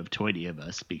team of 20 of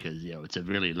us because it's a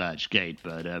really large gate,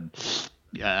 but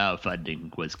our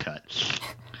funding was cut.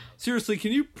 Seriously,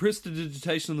 can you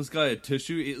prestidigitation on this guy a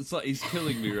tissue? It's like he's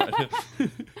killing me right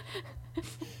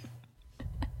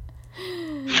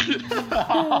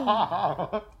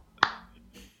now.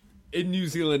 In New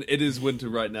Zealand, it is winter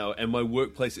right now, and my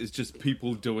workplace is just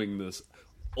people doing this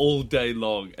all day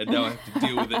long, and now I have to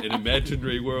deal with it in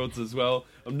imaginary worlds as well.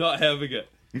 I'm not having it.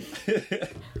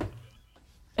 It's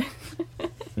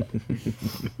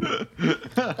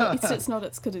not.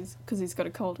 It's because he's got a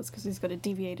cold. It's because he's got a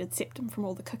deviated septum from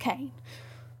all the cocaine.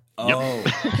 Oh,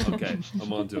 okay.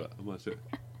 I'm onto it.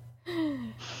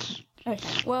 Okay.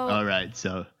 Well. All right.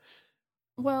 So.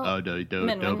 Well. Oh no!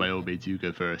 By all means, you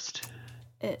go first.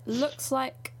 It looks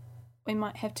like we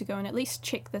might have to go and at least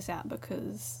check this out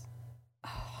because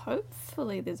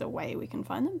hopefully there's a way we can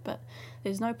find them, but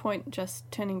there's no point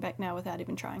just turning back now without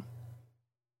even trying.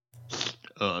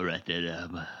 All right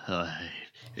then.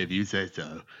 If you say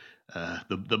so,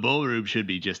 the ballroom should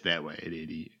be just that way.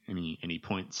 And he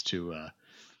points to a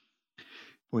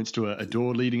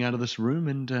door leading out of this room,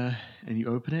 and you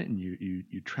open it, and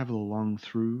you travel along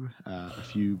through a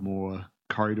few more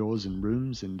corridors and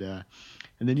rooms, and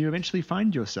then you eventually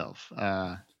find yourself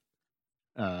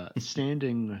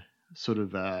standing sort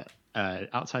of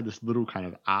outside this little kind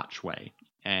of archway,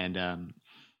 and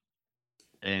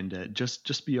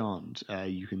just beyond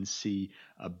you can see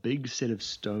a big set of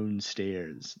stone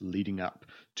stairs leading up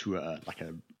to a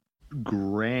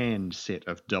grand set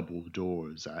of double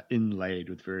doors inlaid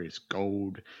with various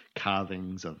gold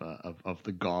carvings of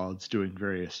the gods doing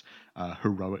various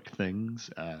heroic things,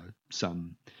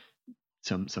 some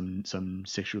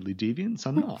sexually deviant,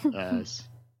 some not,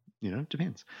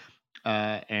 depends.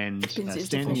 And depends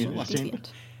standing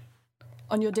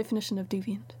on your definition of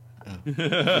deviant.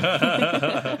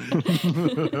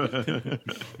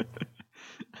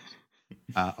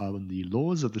 On the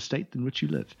laws of the state in which you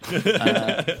live.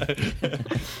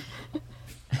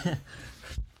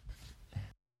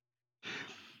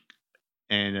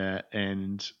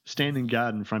 And standing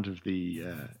guard in front of the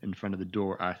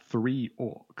door are 3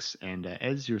 orcs, and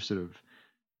as you're sort of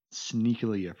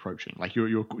sneakily approaching, like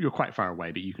you're quite far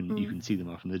away, but you can see them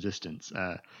off in the distance.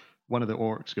 One of the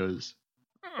orcs goes,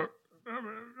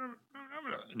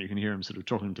 and you can hear him sort of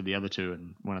talking to the other 2,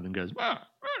 and one of them goes,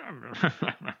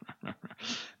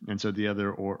 and so the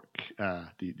other orc,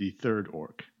 the third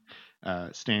orc,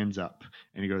 stands up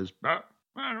and he goes,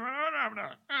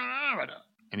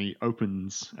 and he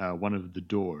opens one of the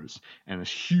doors, and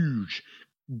this huge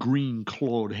green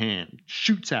clawed hand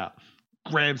shoots out,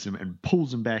 grabs him, and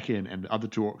pulls him back in, and the other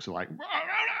 2 orcs are like,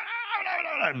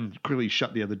 and quickly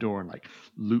shut the other door and like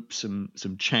loop some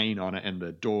chain on it, and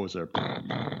the doors are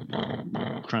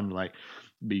trying to like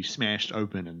be smashed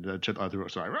open, and the other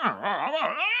orcs are like,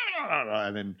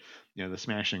 and then the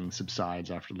smashing subsides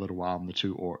after a little while, and the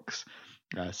 2 orcs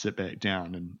sit back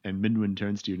down, and Minwin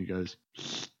turns to you and he goes,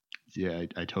 "Yeah,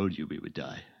 I told you we would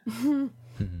die."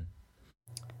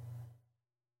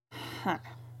 Huh.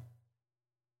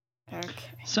 Okay.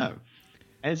 So,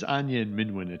 as Anya and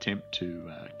Minwin attempt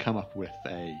to come up with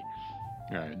a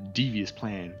devious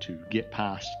plan to get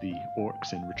past the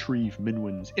orcs and retrieve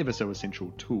Minwin's ever so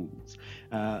essential tools,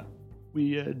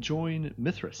 we join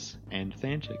Mithras and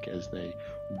Thantic as they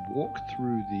walk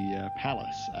through the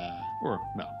palace. Or,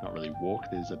 no, not really walk,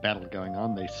 there's a battle going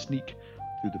on. They sneak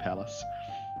through the palace,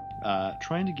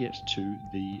 trying to get to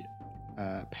the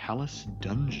palace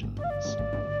dungeons.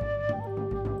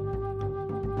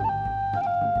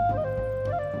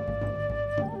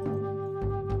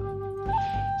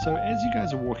 So as you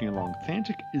guys are walking along,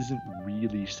 Thantic isn't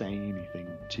really saying anything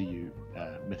to you,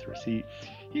 Mithras. He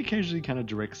occasionally kind of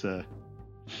directs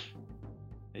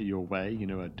your way,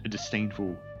 a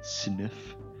disdainful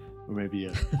sniff, or maybe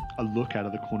a look out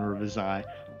of the corner of his eye,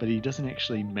 but he doesn't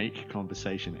actually make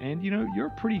conversation. And, you're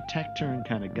a pretty taciturn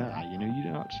kind of guy,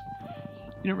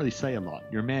 you don't really say a lot.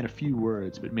 You're a man of few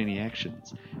words, but many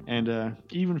actions. And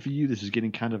even for you, this is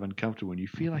getting kind of uncomfortable, and you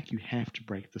feel like you have to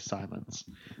break the silence.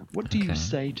 What do you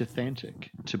say to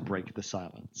Thantic to break the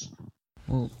silence?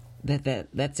 Well,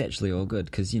 that's actually all good,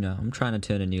 because, I'm trying to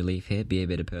turn a new leaf here, be a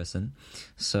better person.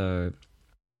 So,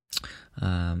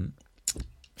 I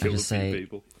just say...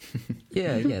 people.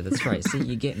 Yeah, that's right. See,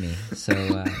 you get me.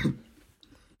 So,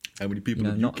 how many people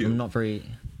have you killed? I'm not very...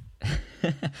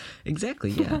 Exactly,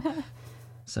 yeah.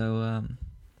 So,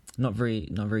 not very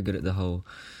good at the whole,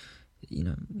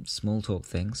 small talk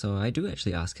thing. So I do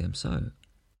actually ask him, so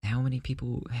how many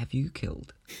people have you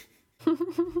killed?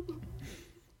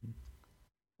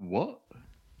 What?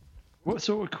 What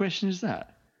sort of question is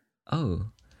that? Oh.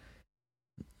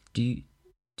 Do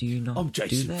you not I'm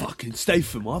Jason do that? fucking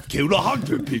Statham. I've killed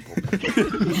 100 people.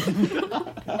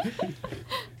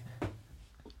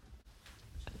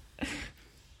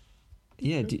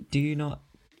 Yeah, do you not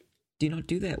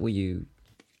do that where you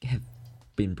have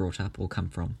been brought up or come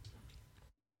from?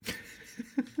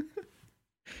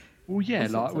 Well, yeah,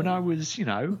 like when I was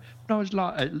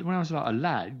like a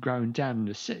lad growing down in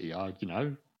the city, I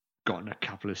gotten a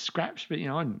couple of scraps, but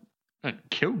I didn't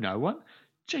kill no one.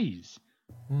 Jeez,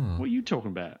 What are you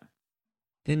talking about?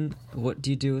 Then what do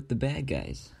you do with the bad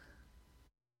guys?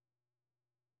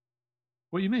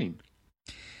 What do you mean?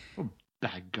 What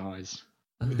bad guys?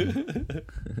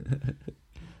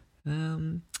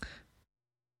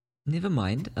 Never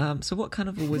mind. So what kind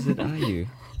of a wizard are you?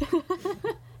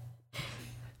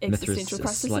 Mithras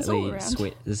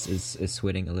slightly is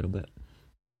sweating a little bit.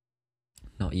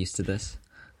 Not used to this.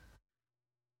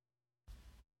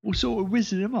 What sort of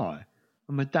wizard am I?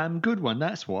 I'm a damn good one,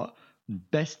 that's what.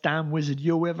 Best damn wizard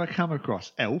you'll ever come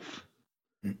across, elf.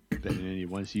 Better than any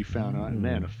ones you found out in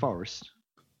there in the forest.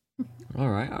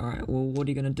 All right. Well, what are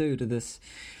you going to do to this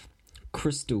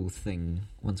crystal thing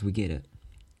once we get it?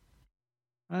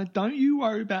 Don't you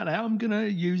worry about that. I'm going to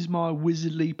use my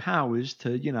wizardly powers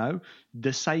to,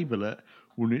 disable it.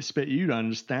 Wouldn't expect you to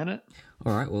understand it.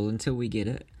 All right, well, until we get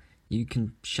it, you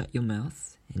can shut your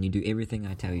mouth and you do everything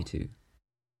I tell you to.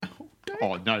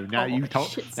 Oh, no, now you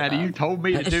told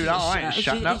me to do that. I ain't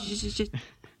shutting up.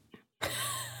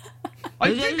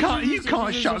 You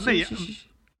can't shut me.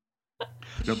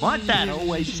 Look, my dad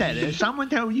always said if someone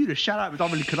tells you to shut up, it's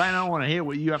obviously because they don't want to hear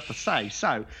what you have to say.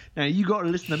 So now you got to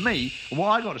listen to me and what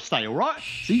I got to say, all right?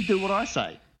 So you do what I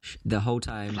say. The whole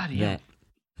time that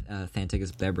Thantic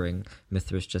is blabbering,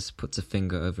 Mithras just puts a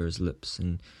finger over his lips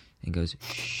and goes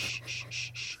shh, shh,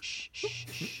 shh, shh, shh,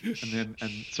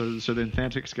 shh. So then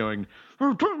Thantic's going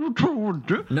no,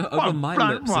 over my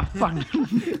lips.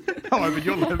 Over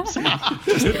your lips.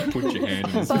 Put your hand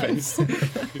in his face.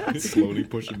 Slowly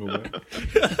push him away.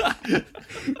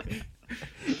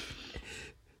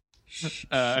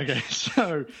 Okay,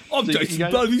 so I'm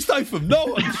Jason bloody Statham. No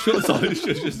one shuts up. It's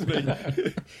just me.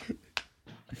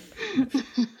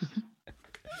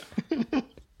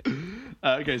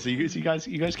 Okay, so you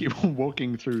guys keep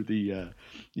walking through the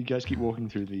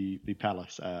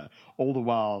palace. All the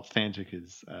while, Thantic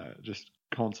is just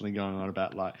constantly going on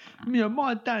about my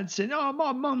dad said,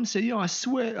 my mum said, I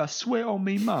swear on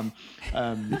me mum.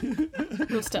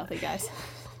 Real stealthy, guys.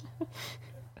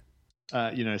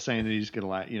 Saying that he's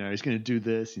gonna he's gonna do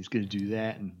this, he's gonna do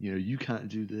that, and you can't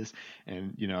do this,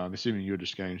 and I'm assuming you're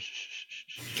just going shh, shh,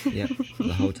 shh, shh. Yeah,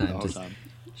 the whole time.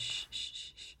 Shh, shh, shh.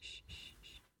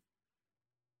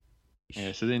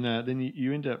 Yeah, so then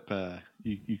you end up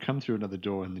you come through another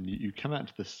door, and then you come out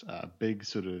to this big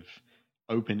sort of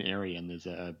open area, and there's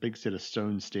a big set of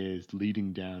stone stairs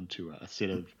leading down to a set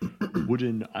of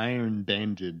wooden,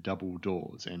 iron-banded double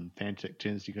doors. And Fantic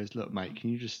turns to you, goes, "Look, mate, can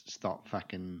you just stop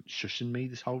fucking shushing me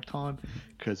this whole time?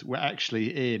 Because we're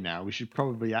actually here now. We should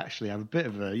probably actually have a bit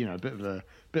of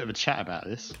a chat about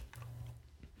this."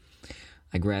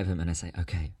 I grab him and I say,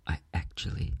 okay, I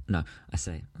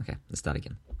say, okay, let's start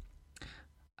again.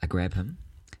 I grab him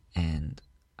and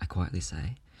I quietly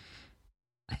say,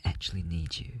 I actually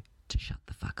need you to shut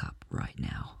the fuck up right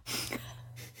now.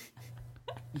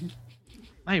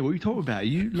 Mate, what are you talking about? Are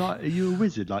you a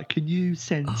wizard? Like, can you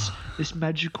sense this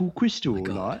magical crystal? my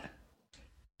God. Like,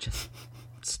 Just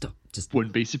stop. Just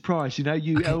wouldn't be surprised. You know,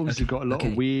 you elves have got a lot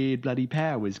of weird bloody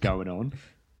powers going on.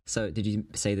 So, did you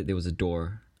say that there was a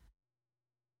door?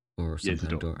 Or some Yes,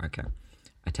 kind a of door? Okay.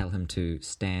 I tell him to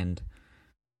stand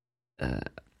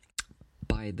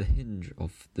by the hinge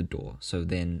of the door, so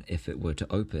then if it were to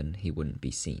open, he wouldn't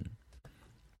be seen.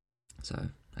 So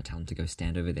I tell him to go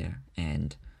stand over there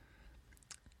and,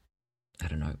 I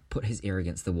don't know, put his ear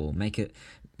against the wall,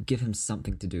 give him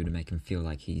something to do to make him feel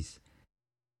like he's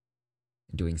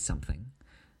doing something.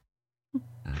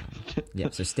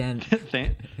 So stand.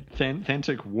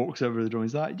 Thantic walks over to the door and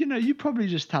he's like, you're probably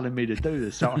just telling me to do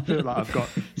this, so I feel like I've got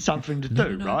something to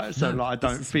do, right? So I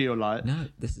don't feel like... No,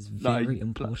 this is very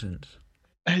important.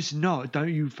 It's not.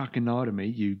 Don't you fucking lie to me,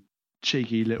 you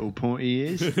cheeky little pointy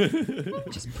ears.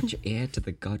 Just put your ear to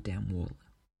the goddamn wall.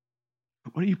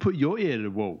 Why don't you put your ear to the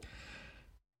wall?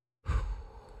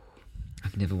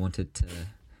 I've never wanted to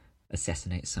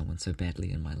assassinate someone so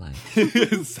badly in my life.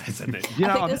 Assassinate.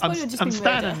 I'm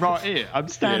standing right here. I'm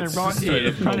standing right here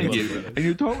in front of you, and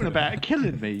you're talking about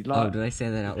killing me. Like, did I say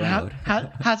that out loud?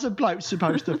 How's a bloke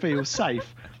supposed to feel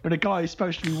safe when a guy he's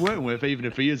supposed to be working with, even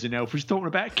if he is an elf, is talking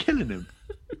about killing him?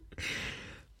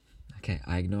 Okay,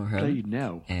 I ignore her,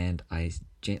 and I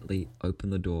gently open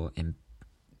the door, and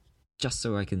just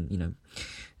so I can,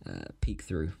 peek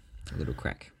through a little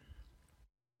crack.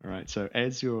 All right. So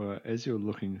as you're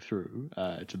looking through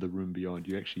to the room beyond,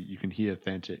 you can hear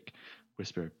Fantic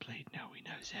whisper, "Blade now he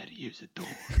knows how to use a door."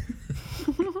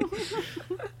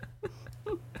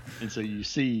 And so you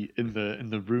see in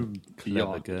the room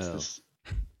beyond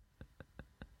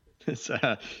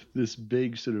this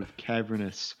big sort of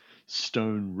cavernous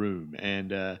stone room,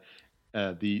 and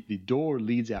the door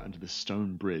leads out into the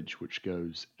stone bridge, which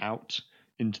goes out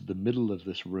into the middle of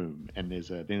this room, and there's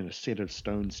then a set of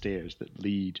stone stairs that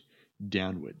lead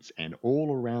downwards, and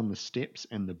all around the steps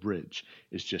and the bridge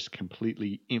is just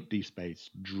completely empty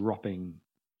space dropping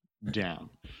down.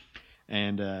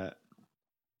 And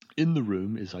in the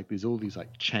room is there's all these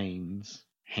chains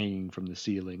hanging from the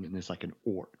ceiling, and there's an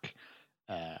orc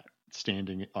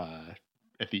standing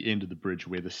at the end of the bridge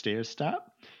where the stairs start.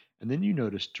 And then you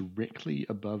notice directly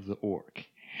above the orc,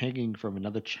 hanging from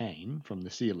another chain from the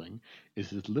ceiling,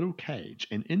 is this little cage,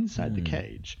 and inside the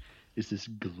cage is this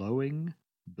glowing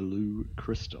blue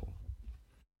crystal.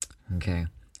 Okay,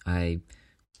 I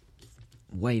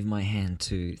wave my hand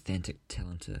to Thantic, tell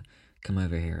him to come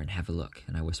over here and have a look,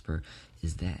 and I whisper,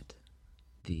 "Is that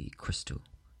the crystal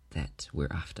that we're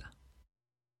after?"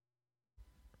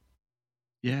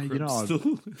 Yeah,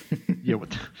 Crystal? Yeah,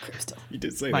 what? Crystal. You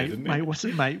did say Mate, that, didn't mate, you? what's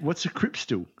it, mate? What's a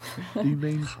crystal? Do you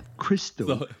mean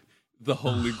crystal? The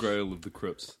holy grail of the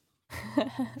crypts.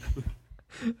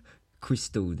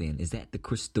 Crystal, then. Is that the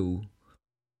crystal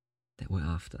that we're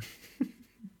after?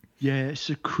 Yeah, it's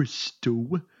a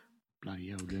crystal. Bloody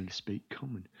hell, learn to speak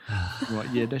common. Right,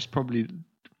 yeah, that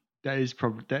is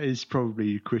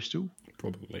probably a crystal.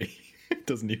 Probably.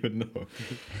 Doesn't even know.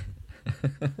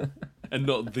 And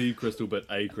not the crystal, but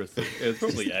a crystal. It's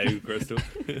probably a crystal.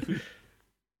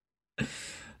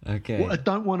 Okay. Well, I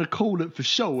don't want to call it for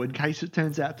sure in case it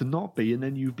turns out to not be, and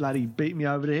then you bloody beat me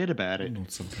over the head about it.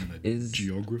 Not something like Is-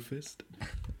 geographist.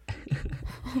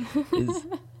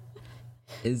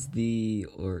 Is the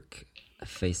orc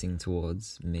facing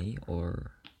towards me,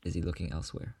 or is he looking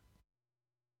elsewhere?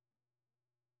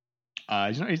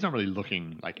 He's not really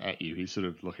looking at you. He's sort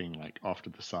of looking off to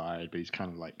the side, but he's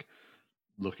kind of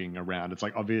looking around. It's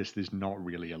obvious there's not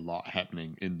really a lot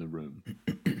happening in the room.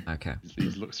 Okay. He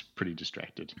looks pretty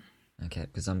distracted. Okay,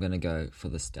 because I'm going to go for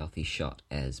the stealthy shot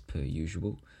as per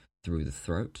usual through the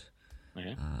throat.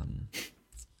 Okay.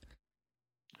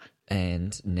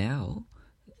 And now,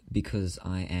 because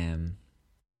I am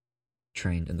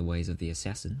trained in the ways of the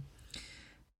assassin,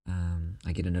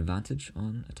 I get an advantage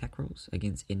on attack rolls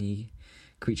against any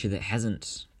creature that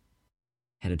hasn't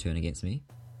had a turn against me,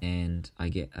 and I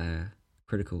get a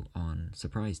critical on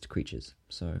surprised creatures.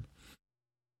 So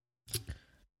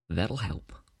that'll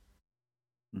help.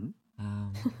 Mhm.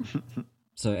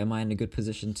 So am I in a good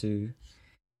position to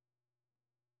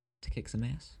to kick some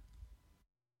ass?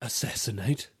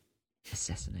 Assassinate.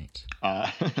 Assassinate.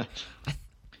 Yeah,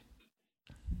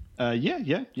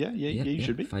 you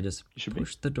should be. If I just You should be.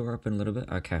 push the door open a little bit.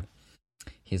 Okay.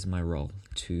 Here's my roll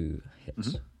to hit.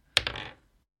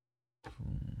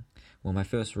 Well, my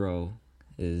first roll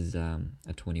is a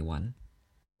 21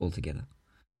 altogether.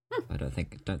 I don't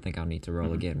think I'll need to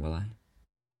roll again, will I?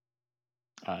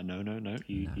 No.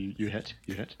 You hit.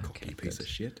 Cocky piece of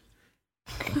shit.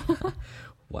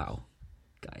 Wow,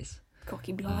 guys.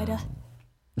 Cocky blighter.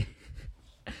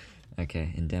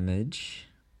 Okay, and damage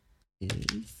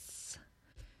is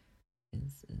 5,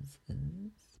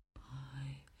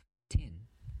 10.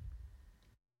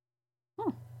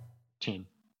 10.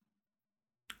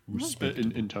 Respect.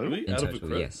 In total? Really? In Out of a total,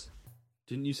 crit? yes.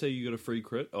 Didn't you say you got a free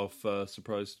crit off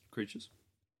surprised creatures?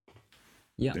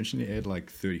 Yeah, Don't you need to add like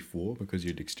 34 because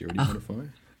your dexterity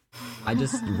modifier? I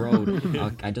just rolled.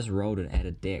 I just rolled and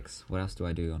added dex. What else do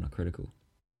I do on a critical?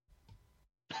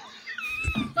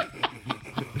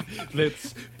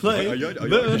 Let's play.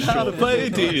 Learn how to play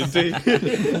D&D.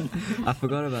 I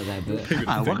forgot about that bit.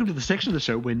 Welcome to the section of the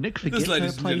show where Nick forgets how to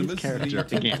ladies and play his gentlemen,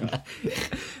 character again.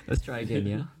 Let's try again,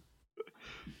 yeah?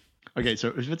 Okay, so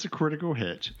if it's a critical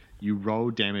hit, you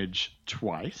roll damage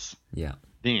twice. Yeah.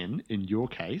 Then, in your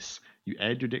case, you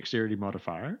add your dexterity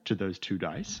modifier to those 2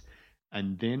 dice.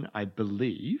 And then I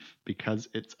believe, because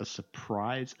it's a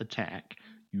surprise attack,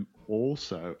 you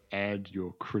also add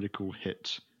your critical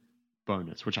hit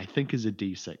bonus, which I think is a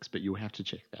d6, but you'll have to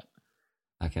check that.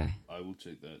 Okay. I will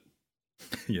check that.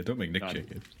 Yeah, don't make Nick No. check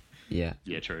it. Yeah.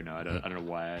 Yeah, true. No, I don't know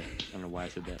why. I don't know why I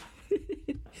said that.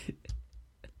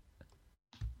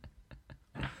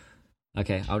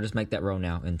 Okay, I'll just make that roll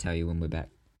now and tell you when we're back.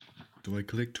 Do I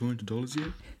collect $200 yet?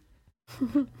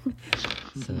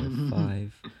 So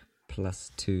 5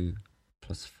 plus 2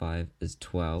 plus 5 is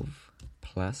 12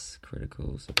 plus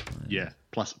critical surprise. Yeah,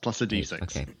 plus a d6.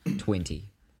 Okay, 20.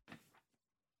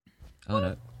 Oh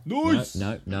no. Nice.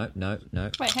 No.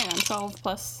 Wait, hang on. 12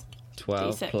 plus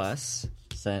 12 D6. plus.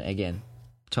 So again,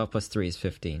 12 plus 3 is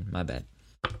 15. My bad.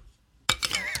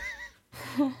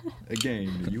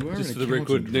 Again, you are Just an for the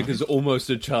record, accountant, Nick right? is almost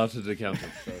a chartered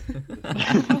accountant. So.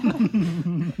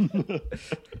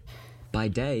 By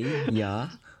day, yeah.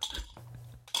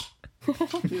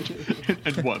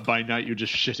 And what, by night you're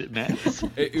just shit at maths?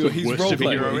 He's Worst role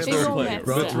playing. superhero He's ever. role playing.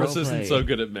 Role Russ isn't play. so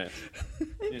good at math.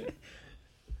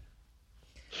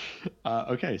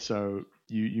 Okay, so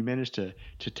you manage to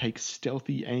take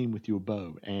stealthy aim with your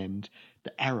bow, and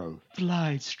the arrow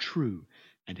flies true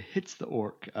and hits the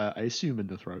orc, I assume in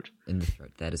the throat. In the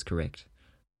throat. That is correct.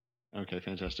 Okay,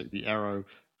 fantastic. The arrow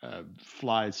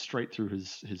flies straight through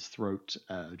his throat,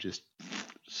 just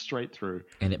straight through.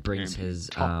 And it brings And his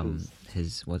top is-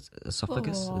 his what's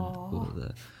esophagus or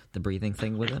the breathing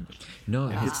thing with him. No,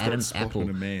 It's his that Adam's spot apple. on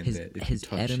a man His, that if you his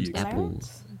touch, Adam's he apple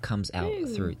explodes. comes out Ew.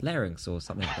 through larynx or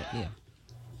something like that. Yeah.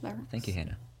 Larynx. Thank you,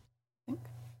 Hannah. Think.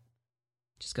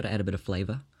 Just got to add a bit of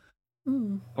flavour.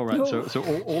 All right, so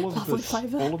all Lovely of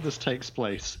flavour. this takes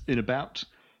place in about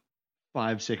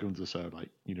 5 seconds or so. Like,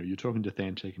 you're talking to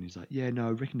Thantic, and he's like, "Yeah, no,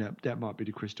 I reckon that might be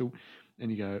the crystal."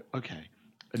 And you go, "Okay,"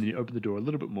 and then you open the door a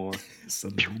little bit more,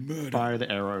 Suddenly murder. fire the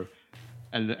arrow,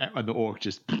 and the orc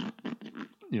just,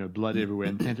 blood everywhere,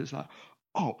 and Thantic's like,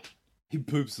 "Oh, He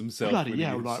poops himself Bloody when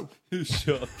hell, he like- gets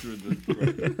shot through the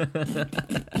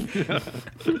throat.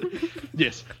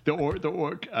 yes." The orc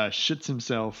shits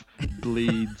himself,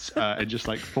 bleeds, and just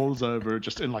like falls over,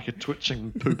 just in like a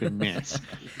twitching, pooping mess.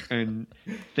 And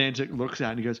Thantic looks out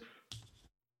and he goes,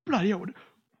 "Bloody hell,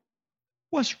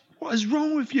 what is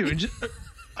wrong with you?" And just,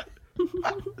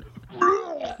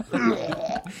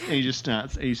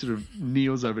 and he sort of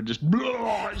kneels over and just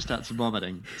starts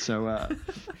vomiting. So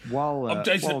while I'm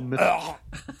Jason. while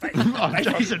I'm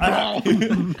Jason.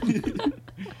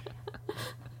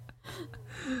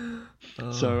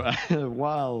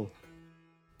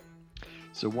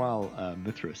 So while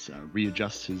Mithras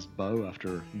readjusts his bow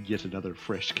after yet another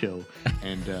fresh kill,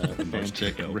 and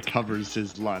Thantic helped. recovers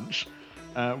his lunch,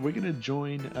 we're going to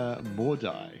join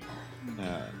Mordai,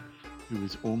 who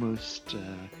is almost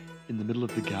in the middle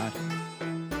of the garden.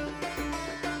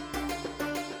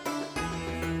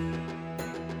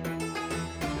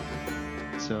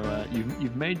 So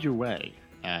you've made your way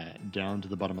down to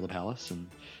the bottom of the palace, and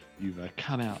you've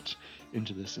come out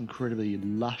into this incredibly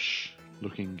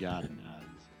lush-looking garden.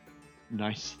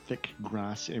 Nice thick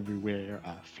grass everywhere,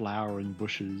 flowering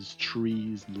bushes,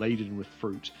 trees laden with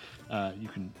fruit. You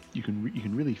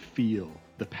can really feel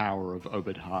the power of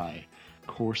Obed High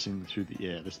coursing through the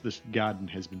air. This garden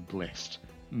has been blessed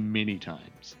many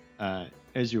times.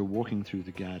 as you're walking through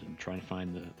the garden, trying to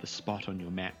find the spot on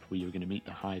your map where you're going to meet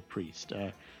the High Priest,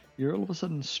 you're all of a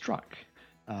sudden struck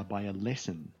by a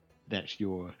lesson that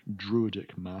your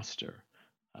druidic master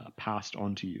passed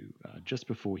on to you just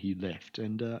before he left.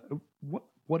 And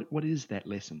what is that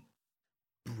lesson?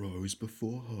 Bros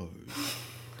before hoes.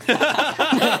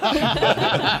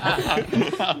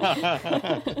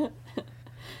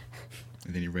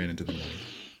 And then he ran into the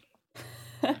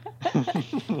night.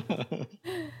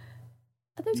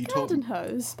 Are those He garden taught-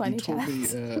 hose by He any taught me.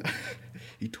 chance?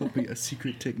 He taught me a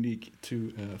secret technique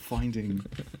to finding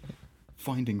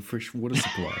fresh water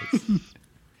supplies.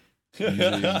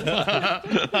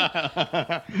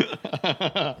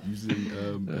 using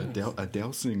a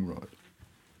dowsing rod.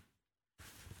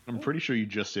 I'm pretty sure you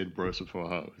just said bros before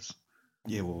hoes.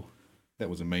 Yeah, well, that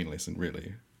was a main lesson,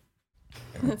 really.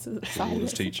 That's a All side his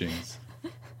lesson. teachings,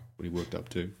 what he worked up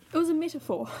to. It was a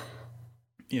metaphor.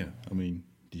 Yeah, I mean,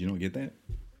 did you not get that?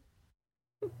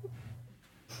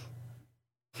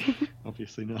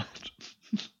 Obviously not.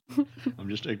 I'm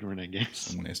just ignorant, I guess.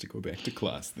 Someone has to go back to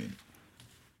class then.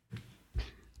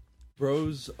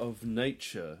 Bros of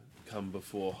nature come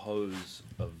before hoes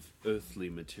of earthly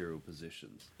material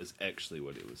possessions, is actually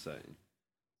what he was saying.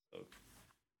 So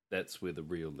that's where the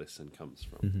real lesson comes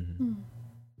from.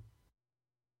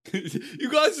 You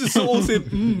guys just all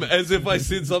said as if I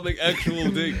said something actual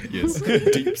deep. Yes,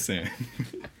 deep Sam.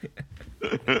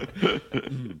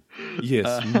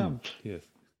 Yes. Yes.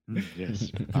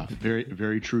 Yes, very,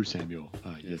 very true, Samuel.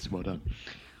 Yes, well done.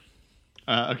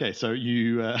 Okay, so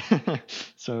you,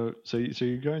 so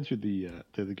you're going through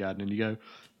the garden, and you go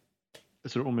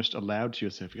sort of almost aloud to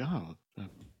yourself. You go,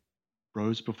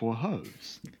 bros before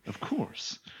hoes, of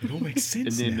course. It all makes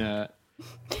sense now.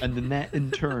 And then that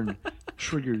in turn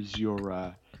triggers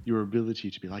your ability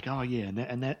to be like, oh yeah,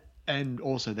 and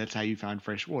also that's how you found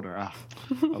fresh water.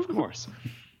 Of course.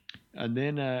 And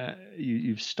then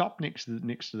you've stopped next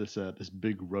to this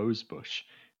big rose bush,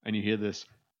 and you hear this.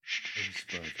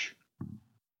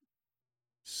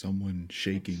 Someone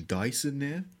shaking dice in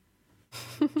there?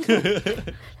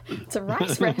 It's a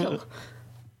rice rattle.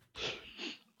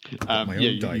 my own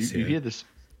you dice here. hear this.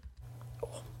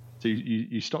 So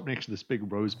you stop next to this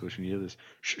big rose bush, and you hear this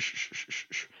shh, shh, shh, shh,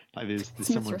 shh, like there's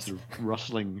someone sort of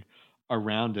rustling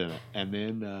around in it, and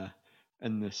then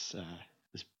and this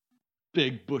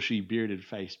big bushy bearded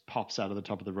face pops out of the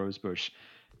top of the rose bush,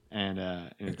 and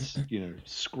it's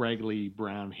scraggly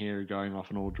brown hair going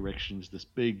off in all directions, this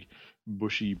big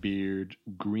bushy beard,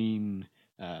 green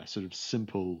sort of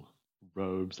simple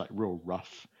robes, like real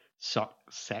rough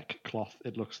sackcloth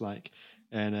it looks like,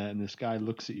 and this guy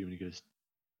looks at you and he goes,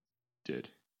 dude,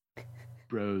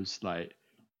 bros like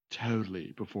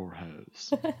totally before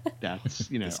hoes. That's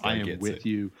I am gets with it.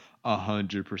 you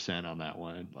 100% on that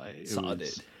one. Like it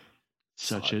was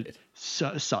such a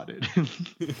sodded.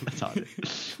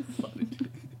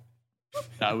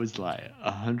 That was like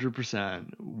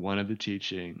 100% one of the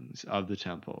teachings of the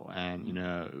temple, and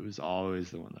it was always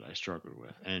the one that I struggled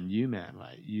with. And you, man,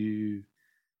 like you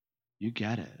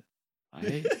get it,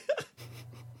 right?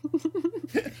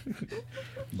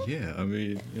 Yeah, I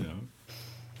mean,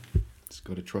 just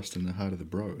got to trust in the heart of the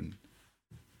bro. And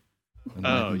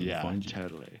Oh will yeah, find you.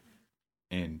 totally.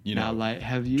 And, Now, like,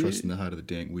 have you? trust in the heart of the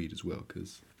dank weed as well,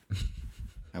 because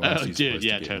how Oh, else are you dude, supposed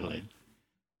yeah, to get totally.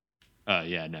 high?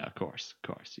 Yeah, no, of course,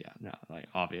 yeah, no, like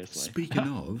obviously. Speaking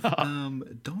of,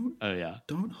 don't Oh yeah.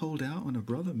 don't hold out on a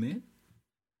brother, man.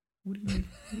 What are you,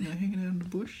 hanging out in the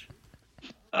bush?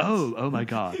 Oh my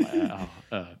God!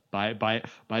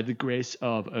 By the grace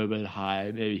of Obed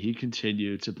High, may he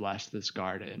continue to bless this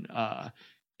garden.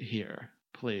 Here,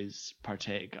 please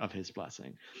partake of his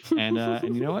blessing. And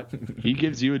you know what? He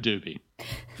gives you a doobie.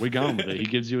 We're going with it. He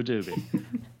gives you a doobie.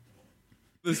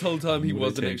 This whole time he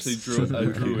What it wasn't takes. actually a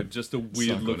druid, just a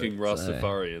weird-looking Suck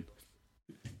Rastafarian.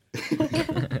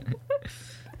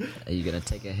 Are you gonna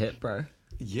take a hit, bro?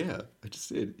 Yeah, I just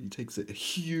said he takes a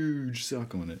huge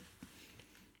suck on it.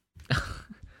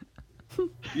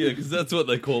 Yeah, because that's what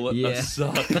they call it, Yeah. a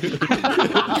suck. What's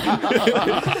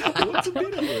a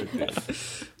better word then?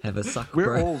 Have a suck, We're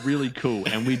bro. all really cool,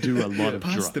 and we do a lot of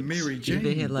Pass drugs. the Mary You Jane, ever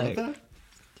hear, like- brother.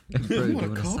 Bro, do you want a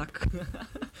wanna cop? suck?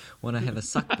 Wanna have a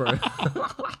suck, bro?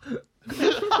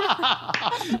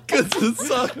 Because the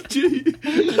suck, gee.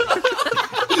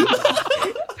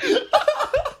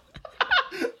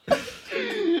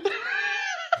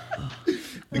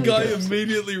 The guy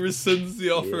immediately rescinds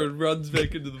the offer and runs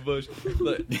back into the bush.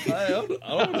 Like, hey, I don't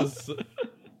want to.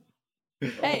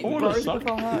 Hey, wanna bros suck.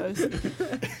 before hoes.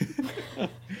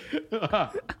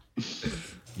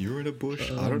 You're in a bush.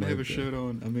 Oh I don't my have a God. shirt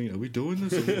on. I mean, are we doing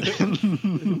this?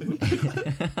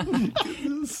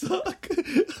 Suck.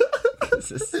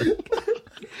 This is so-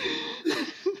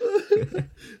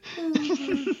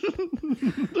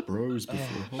 Bros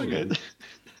before hoes.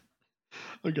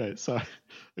 Okay, so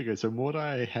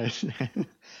Mordai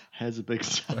has a big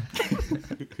son.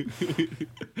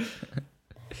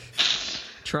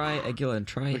 Try Agilon.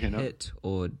 Try Okay, no. hit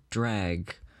or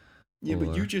drag. Yeah, but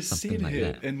or you just something said like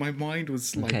hit, that. and my mind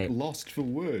was like Okay. lost for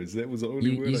words. That was the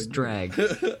only word Use I knew. drag.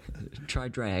 Try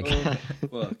drag. Oh,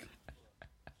 fuck.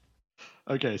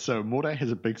 Okay, so Mordai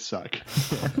has a big suck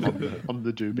on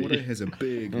the doobie. Mordai has a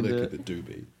big And, lick at the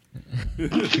doobie.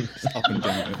 Just up and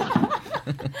down.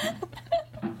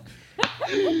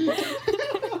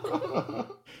 Oh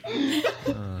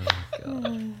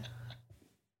god.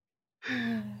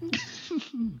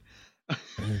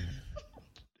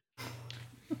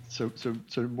 So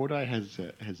Mordai has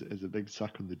a big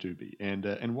suck on the doobie,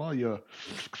 and while you're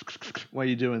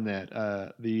doing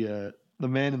that, the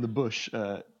man in the bush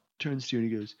turns to you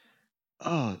and he goes,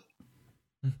 "Oh,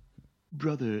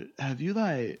 brother, have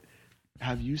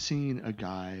you seen a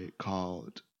guy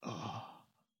called and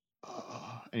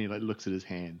he like looks at his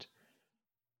hand,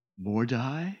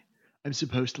 Mordai? I'm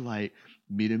supposed to like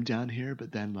meet him down here,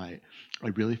 but then like I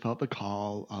really felt the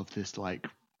call of this like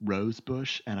rose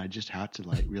bush, and I just had to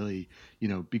like really,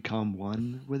 become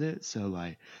one with it. So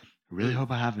like, I really hope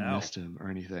I haven't Ow. missed him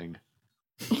or anything.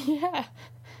 Yeah.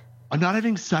 I'm not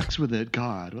having sex with it.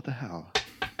 God, what the hell?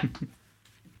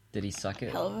 Did he suck it?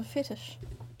 Hell of a fetish.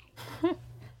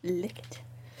 Lick it.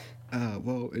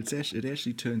 Well, it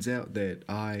actually turns out that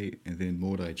and then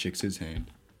Mordai checks his hand.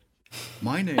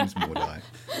 My name's Mordai.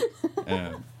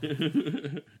 Oh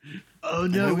And I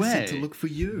no was way! sent to look for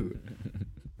you.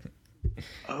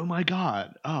 Oh my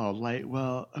god! Oh, like,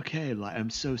 well, okay. Like, I'm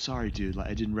so sorry, dude. Like,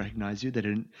 I didn't recognize you. They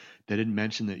didn't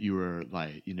mention that you were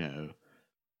like, And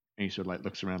he sort of like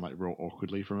looks around like real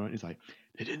awkwardly for a moment. He's like,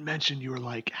 they didn't mention you were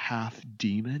like half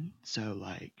demon. So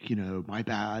like, my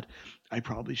bad. I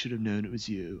probably should have known it was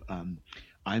you.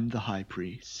 I'm the high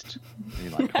priest. And he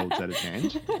like holds out his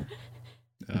hand.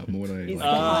 Mordai. He's like, the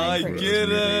I high priest. get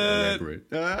really it. elaborate.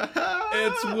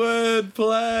 It's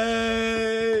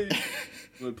wordplay.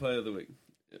 Wordplay of the week.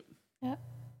 Yeah.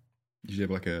 You should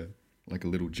have like a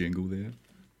little jingle there.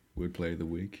 Wordplay of the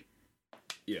week.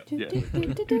 Yeah.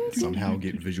 Somehow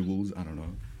get visuals. I don't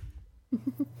know.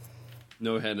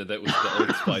 No, Hannah, that was the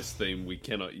Old Spice theme. We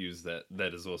cannot use that.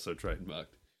 That is also trademarked.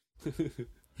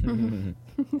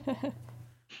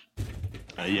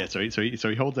 Yeah. So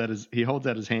he holds out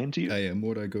his hand to you. Yeah,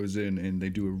 Mordai goes in and they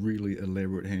do a really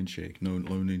elaborate handshake, known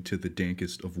only to the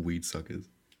dankest of weed suckers.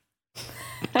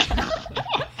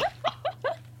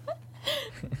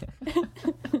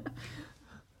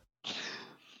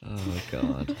 Oh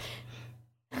god.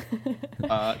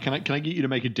 Can I get you to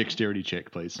make a dexterity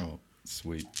check, please? Oh,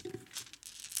 sweet.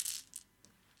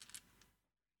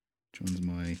 Which one's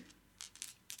my...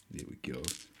 There we go.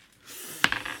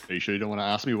 Are you sure you don't want to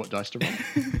ask me what dice to roll?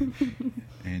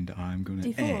 And I'm going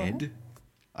to D4, add...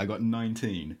 I got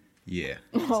 19. Yeah.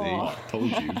 Aw. See?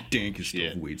 Told you. Dankest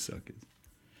Yeah. of weed suckers.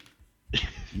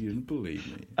 You didn't believe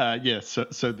me. Yeah. So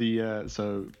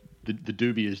the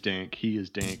doobie is dank, he is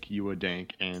dank, you are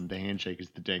dank, and the handshake is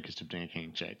the dankest of dank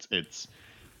handshakes. It's,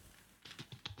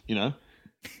 I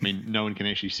mean, no one can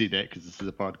actually see that because this is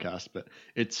a podcast, but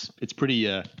it's pretty,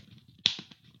 know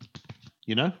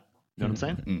what I'm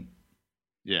saying? Mm.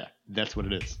 Yeah, that's what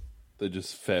it is. They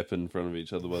just fap in front of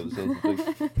each other by the sounds of things.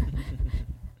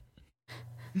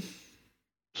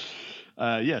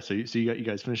 Yeah. So you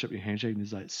guys finish up your handshake, and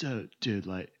he's like, so, dude,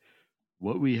 like,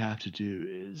 what we have to do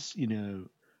is,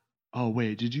 Oh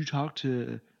wait, did you talk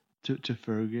to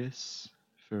Fergus?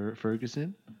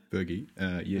 Ferguson? Fergie.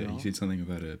 Yeah, No. he said something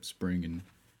about a spring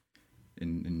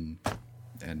and I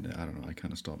don't know, I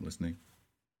kind of stopped listening.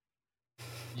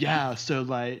 Yeah, so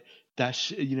like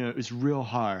that's it's real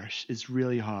harsh. It's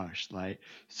really harsh. Like,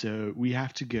 so we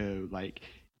have to go like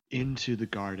into the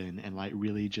garden and like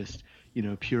really just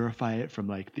purify it from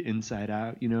like the inside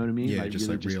out. You know what I mean? Yeah, just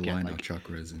really like realign get, our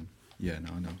chakras and yeah,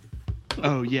 no, I know.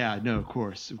 Oh yeah, no, of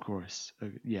course.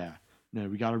 Yeah, no,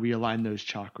 we got to realign those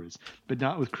chakras, but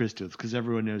not with crystals, because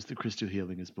everyone knows that crystal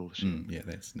healing is bullshit. Yeah,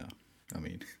 that's no. I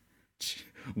mean,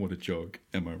 what a joke.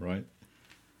 Am I right?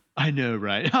 I know,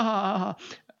 right?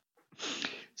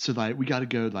 So like, we got to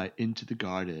go like into the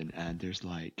garden, and there's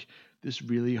like this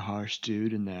really harsh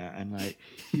dude in there, and like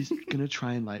he's gonna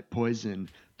try and like poison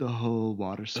the whole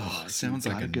water supply. Oh, So we sounds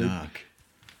like gotta a go- narc.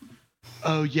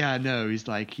 Oh yeah, no,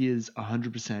 he is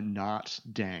 100% not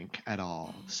dank at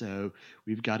all. So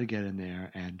we've got to get in there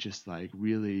and just like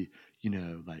really,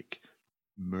 like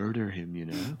murder him,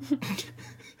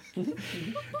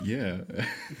 Yeah,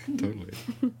 totally.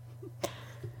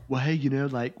 Well, hey,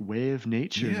 like way of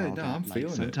nature. Yeah, and all no, that. I'm Like,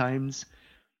 feeling it. sometimes,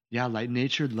 yeah, like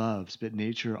nature loves, but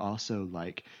nature also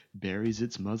like buries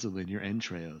its muzzle in your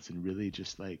entrails and really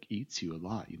just like eats you a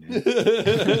lot,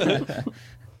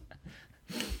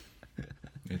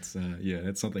 It's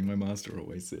that's something my master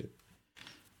always said.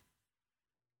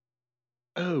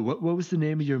 Oh, what was the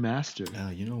name of your master?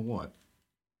 You know what?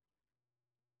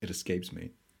 It escapes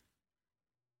me.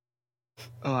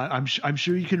 Oh, I'm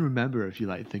sure you can remember if you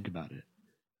like think about it.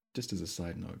 Just as a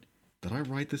side note, did I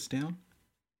write this down?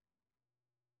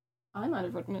 I might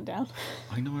have written it down.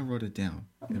 I know I wrote it down.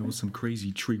 It was some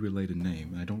crazy tree-related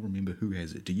name, and I don't remember who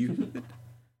has it. Do you have it?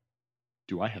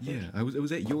 Do I have it? Yeah, it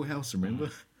was at your house,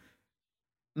 remember?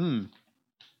 Ooh,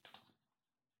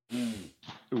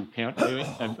 hang on. Wait.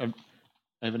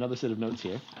 I have another set of notes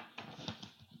here.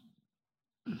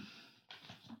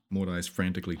 Mordai's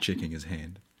frantically checking his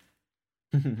hand.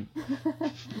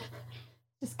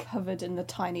 Just covered in the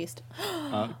tiniest.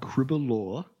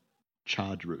 Cribbalore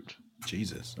charred root.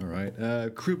 Jesus, all right.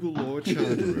 Cribbalore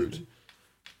Chardroot.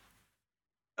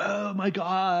 Oh my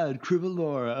God,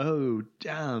 Cribbalore! Oh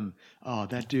damn! Oh,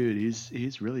 that dude,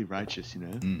 he's really righteous,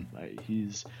 Like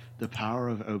the power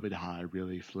of Obed-High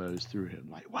really flows through him.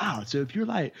 Like, wow. So if you're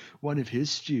like one of his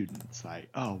students, like,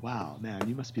 oh wow, man,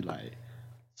 you must be like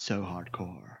so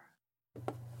hardcore.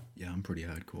 Yeah, I'm pretty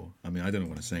hardcore. I mean, I didn't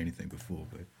want to say anything before,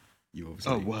 but you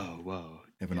obviously Oh whoa!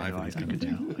 have an eye for these I kind of could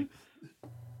things. tell.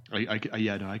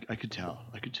 I could tell.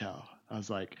 I could tell. I was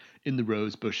like in the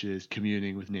rose bushes,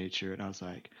 communing with nature, and I was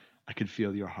like, I could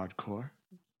feel your hardcore.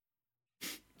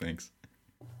 Thanks.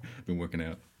 Been working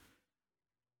out.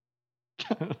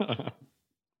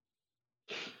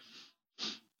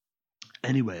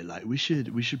 Anyway, like we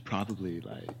should probably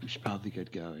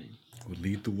get going. Would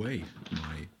lead the way,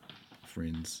 my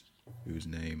friends, whose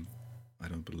name I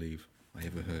don't believe I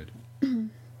ever heard.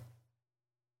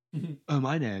 Oh,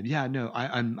 my name? Yeah, no,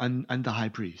 I'm the high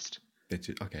priest. That's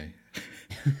it. Okay.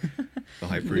 The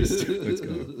high priest. Let's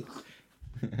go.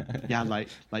 Yeah, like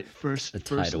first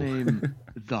title. name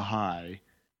the high.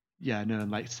 Yeah, no,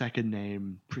 and like second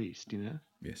name priest.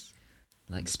 Yes.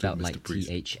 Like Mr. spelled Mr. like Priest.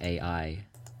 THAI.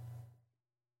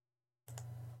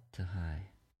 To high.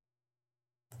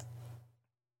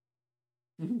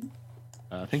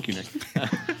 Thank you, Nick.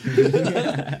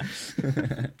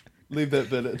 Leave that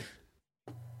bit in.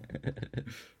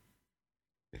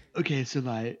 Okay, so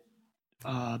like,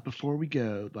 before we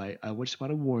go, like, I just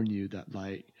want to warn you that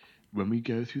like, when we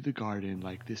go through the garden,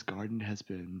 like this garden has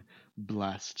been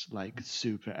blessed like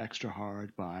super extra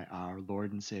hard by our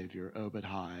Lord and Savior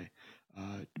Obed-High,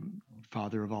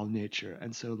 Father of all nature,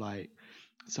 and so like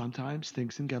sometimes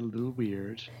things can get a little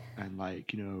weird and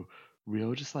like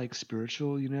real just like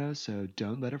spiritual, so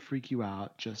don't let it freak you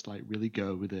out. Just like really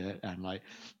go with it and like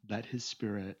let His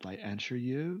Spirit like enter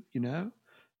you,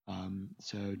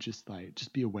 so just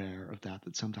be aware of that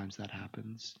sometimes that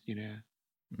happens.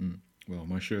 Well,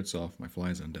 my shirt's off, my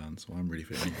fly's undone, so I'm ready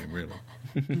for anything, really.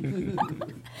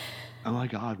 Oh my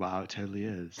God, wow, it totally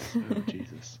is. Oh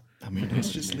Jesus. I mean,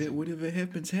 let's just let whatever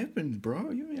happens happen, bro.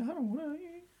 I don't want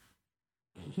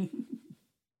to.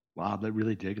 Wow, I'm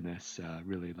really digging this,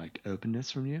 really like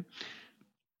openness from you.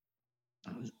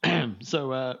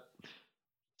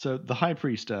 So the high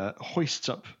priest hoists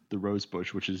up the rose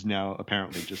bush, which is now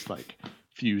apparently just like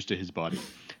fused to his body,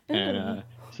 and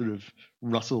sort of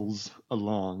rustles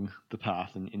along the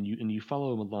path, and you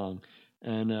follow him along,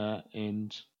 and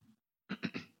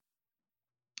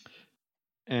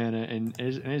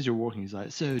as you're walking, he's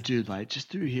like, so dude, like just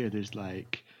through here, there's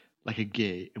like a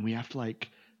gate, and we have to like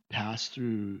pass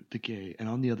through the gate, and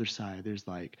on the other side there's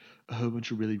like a whole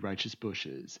bunch of really righteous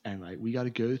bushes, and like we got to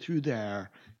go through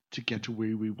there to get to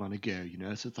where we want to go,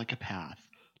 so it's like a path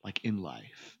like in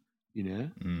life.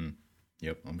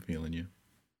 Yep, I'm feeling you.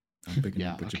 I'm picking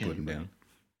up what okay, you're putting right. down.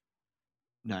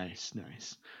 Nice.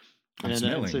 I'm And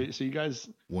smelling so you guys,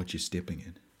 what you're stepping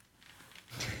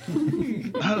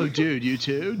in. oh dude, you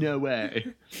too? No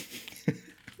way.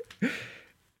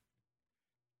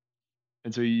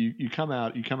 And so you come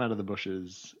out of the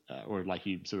bushes, or like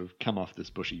you sort of come off this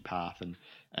bushy path,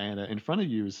 and in front of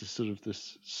you is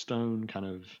this stone kind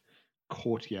of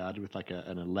courtyard with like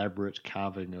an elaborate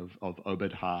carving of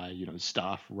Obed-High,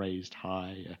 staff raised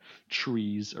high,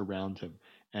 trees around him,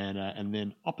 and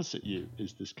then opposite you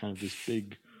is this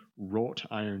big wrought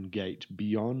iron gate,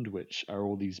 beyond which are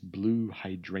all these blue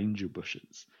hydrangea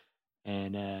bushes,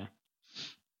 and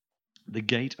the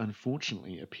gate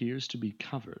unfortunately appears to be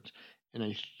covered in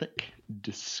a thick,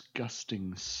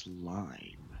 disgusting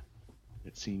slime.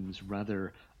 that seems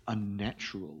rather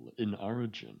unnatural in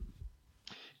origin.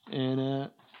 And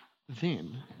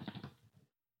then,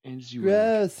 as you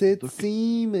Gross, it's look-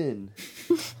 semen.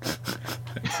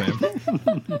 Sam?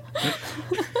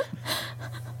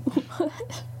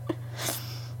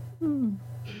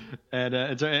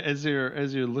 and so as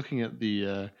you're looking at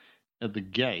the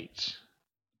gate,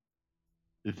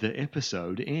 the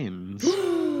episode ends.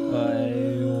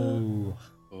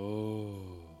 Oh.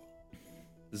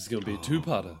 This is going to be a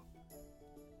two-parter.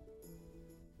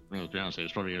 Well, to be honest,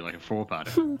 it's probably like a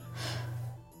 4-parter.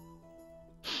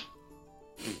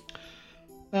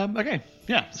 Okay,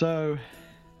 yeah. So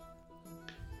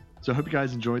I hope you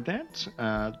guys enjoyed that.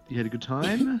 You had a good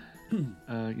time.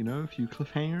 A few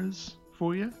cliffhangers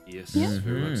for you. Yes,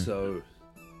 very much so.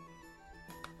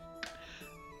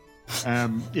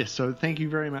 Yes, so thank you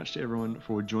very much to everyone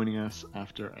for joining us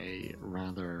after a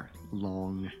rather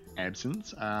long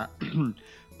absence.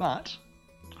 But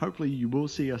hopefully you will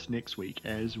see us next week,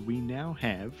 as we now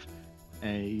have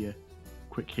a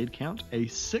quick head count, a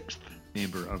 6th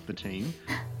member of the team,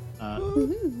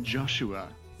 Joshua,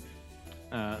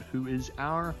 who is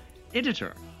our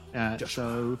editor.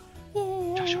 So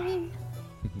Joshua.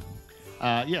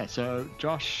 So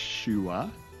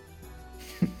Joshua,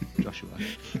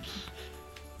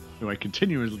 who I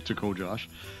continue to call Josh.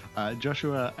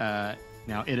 Joshua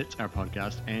now edits our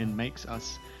podcast and makes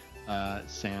us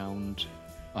sound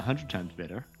 100 times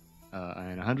better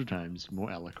and 100 times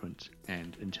more eloquent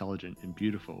and intelligent and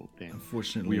beautiful than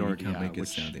Unfortunately, we you already can't are. make it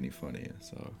sound any funnier,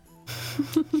 so...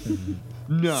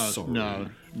 No.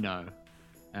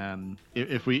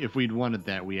 If we'd wanted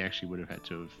that, we actually would have had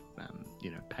to have,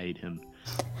 paid him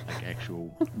like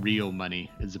actual real money,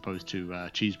 as opposed to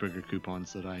cheeseburger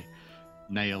coupons that I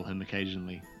nail him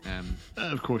occasionally.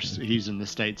 Of course, he's in the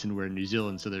States and we're in New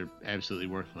Zealand, so they're absolutely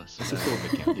worthless. It's a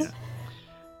thought that counts.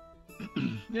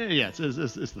 Yeah. It's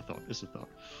the thought. It's the thought.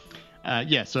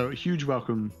 So a huge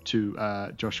welcome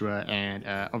to Joshua, and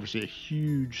obviously a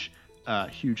huge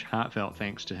heartfelt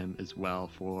thanks to him as well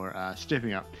for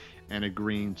stepping up and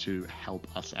agreeing to help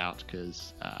us out,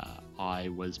 because I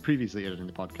was previously editing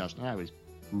the podcast and I was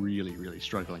really, really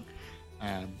struggling.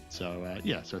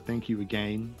 So thank you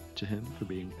again to him for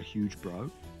being a huge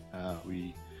bro.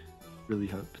 We really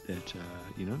hope that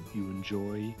you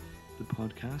enjoy the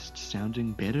podcast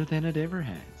sounding better than it ever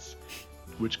has,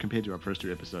 which compared to our first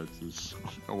 2 episodes is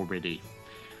already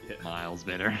miles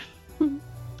better.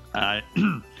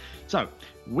 So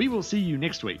we will see you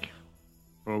next week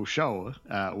for show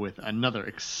with another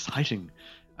exciting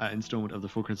installment of the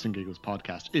For Crits and Giggles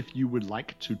podcast. If you would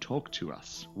like to talk to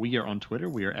us, we are on Twitter.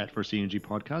 We are at FirstCNG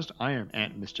Podcast. I am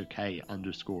at Mr.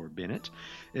 K_Bennett.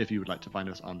 If you would like to find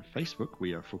us on Facebook,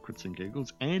 we are For Crits and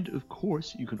Giggles. And of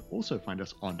course, you can also find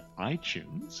us on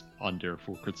iTunes under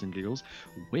For Crits and Giggles,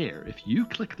 where if you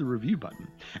click the review button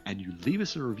and you leave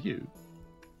us a review,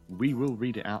 we will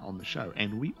read it out on the show.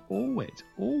 And we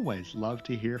always love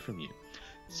to hear from you.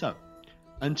 So,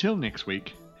 until next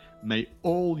week, may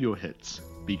all your hits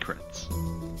be crits.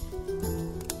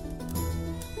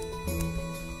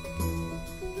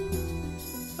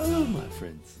 Hello, my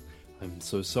friends. I'm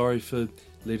so sorry for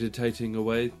levitating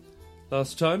away.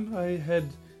 Last time I had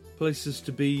places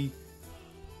to be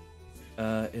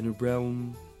in a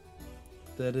realm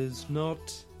that is not...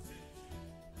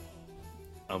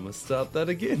 I'm gonna start that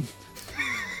again.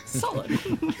 Solid.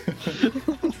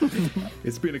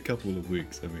 It's been a couple of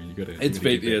weeks. I mean, you gotta... It's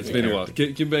been a while.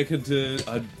 Get back into...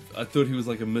 I thought he was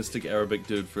like a mystic Arabic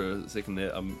dude for a second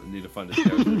there. I need to find his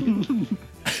character again.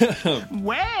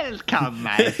 Welcome,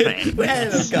 my friend.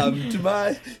 Welcome to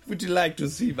my... Would you like to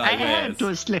see my I had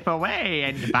to slip away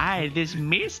and buy this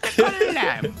mystical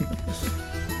lamp.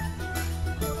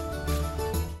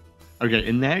 Okay,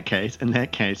 in that case,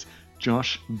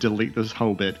 Josh, delete this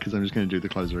whole bit, because I'm just going to do the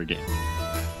closer again.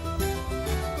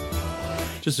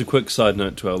 Just a quick side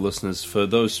note to our listeners, for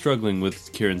those struggling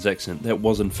with Kieran's accent, that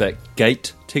was in fact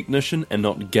gate technician and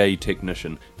not gay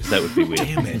technician, because that would be weird.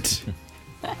 Damn it!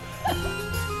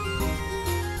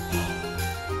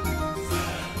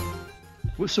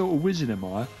 What sort of wizard am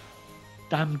I?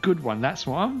 Damn good one, that's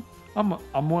what I'm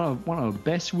one of the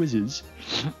best wizards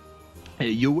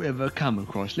you'll ever come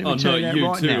across. Let me tell you that you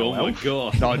right too. now. Oh my Elf.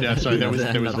 god. No, no, sorry, that was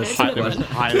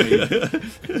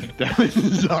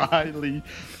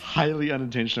highly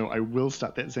unintentional. I will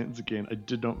start that sentence again. I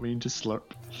did not mean to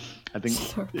slurp. I think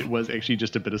it was actually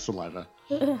just a bit of saliva.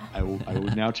 I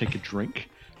will now take a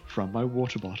drink from my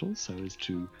water bottle so as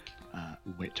to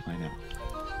wet my mouth.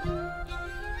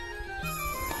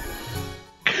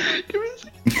 Give me a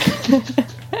second.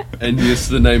 And yes,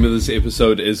 the name of this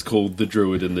episode is called The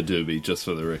Druid and the Derby, just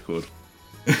for the record.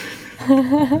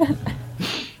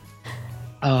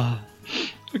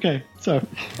 Okay, so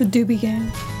The Doobie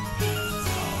Gang.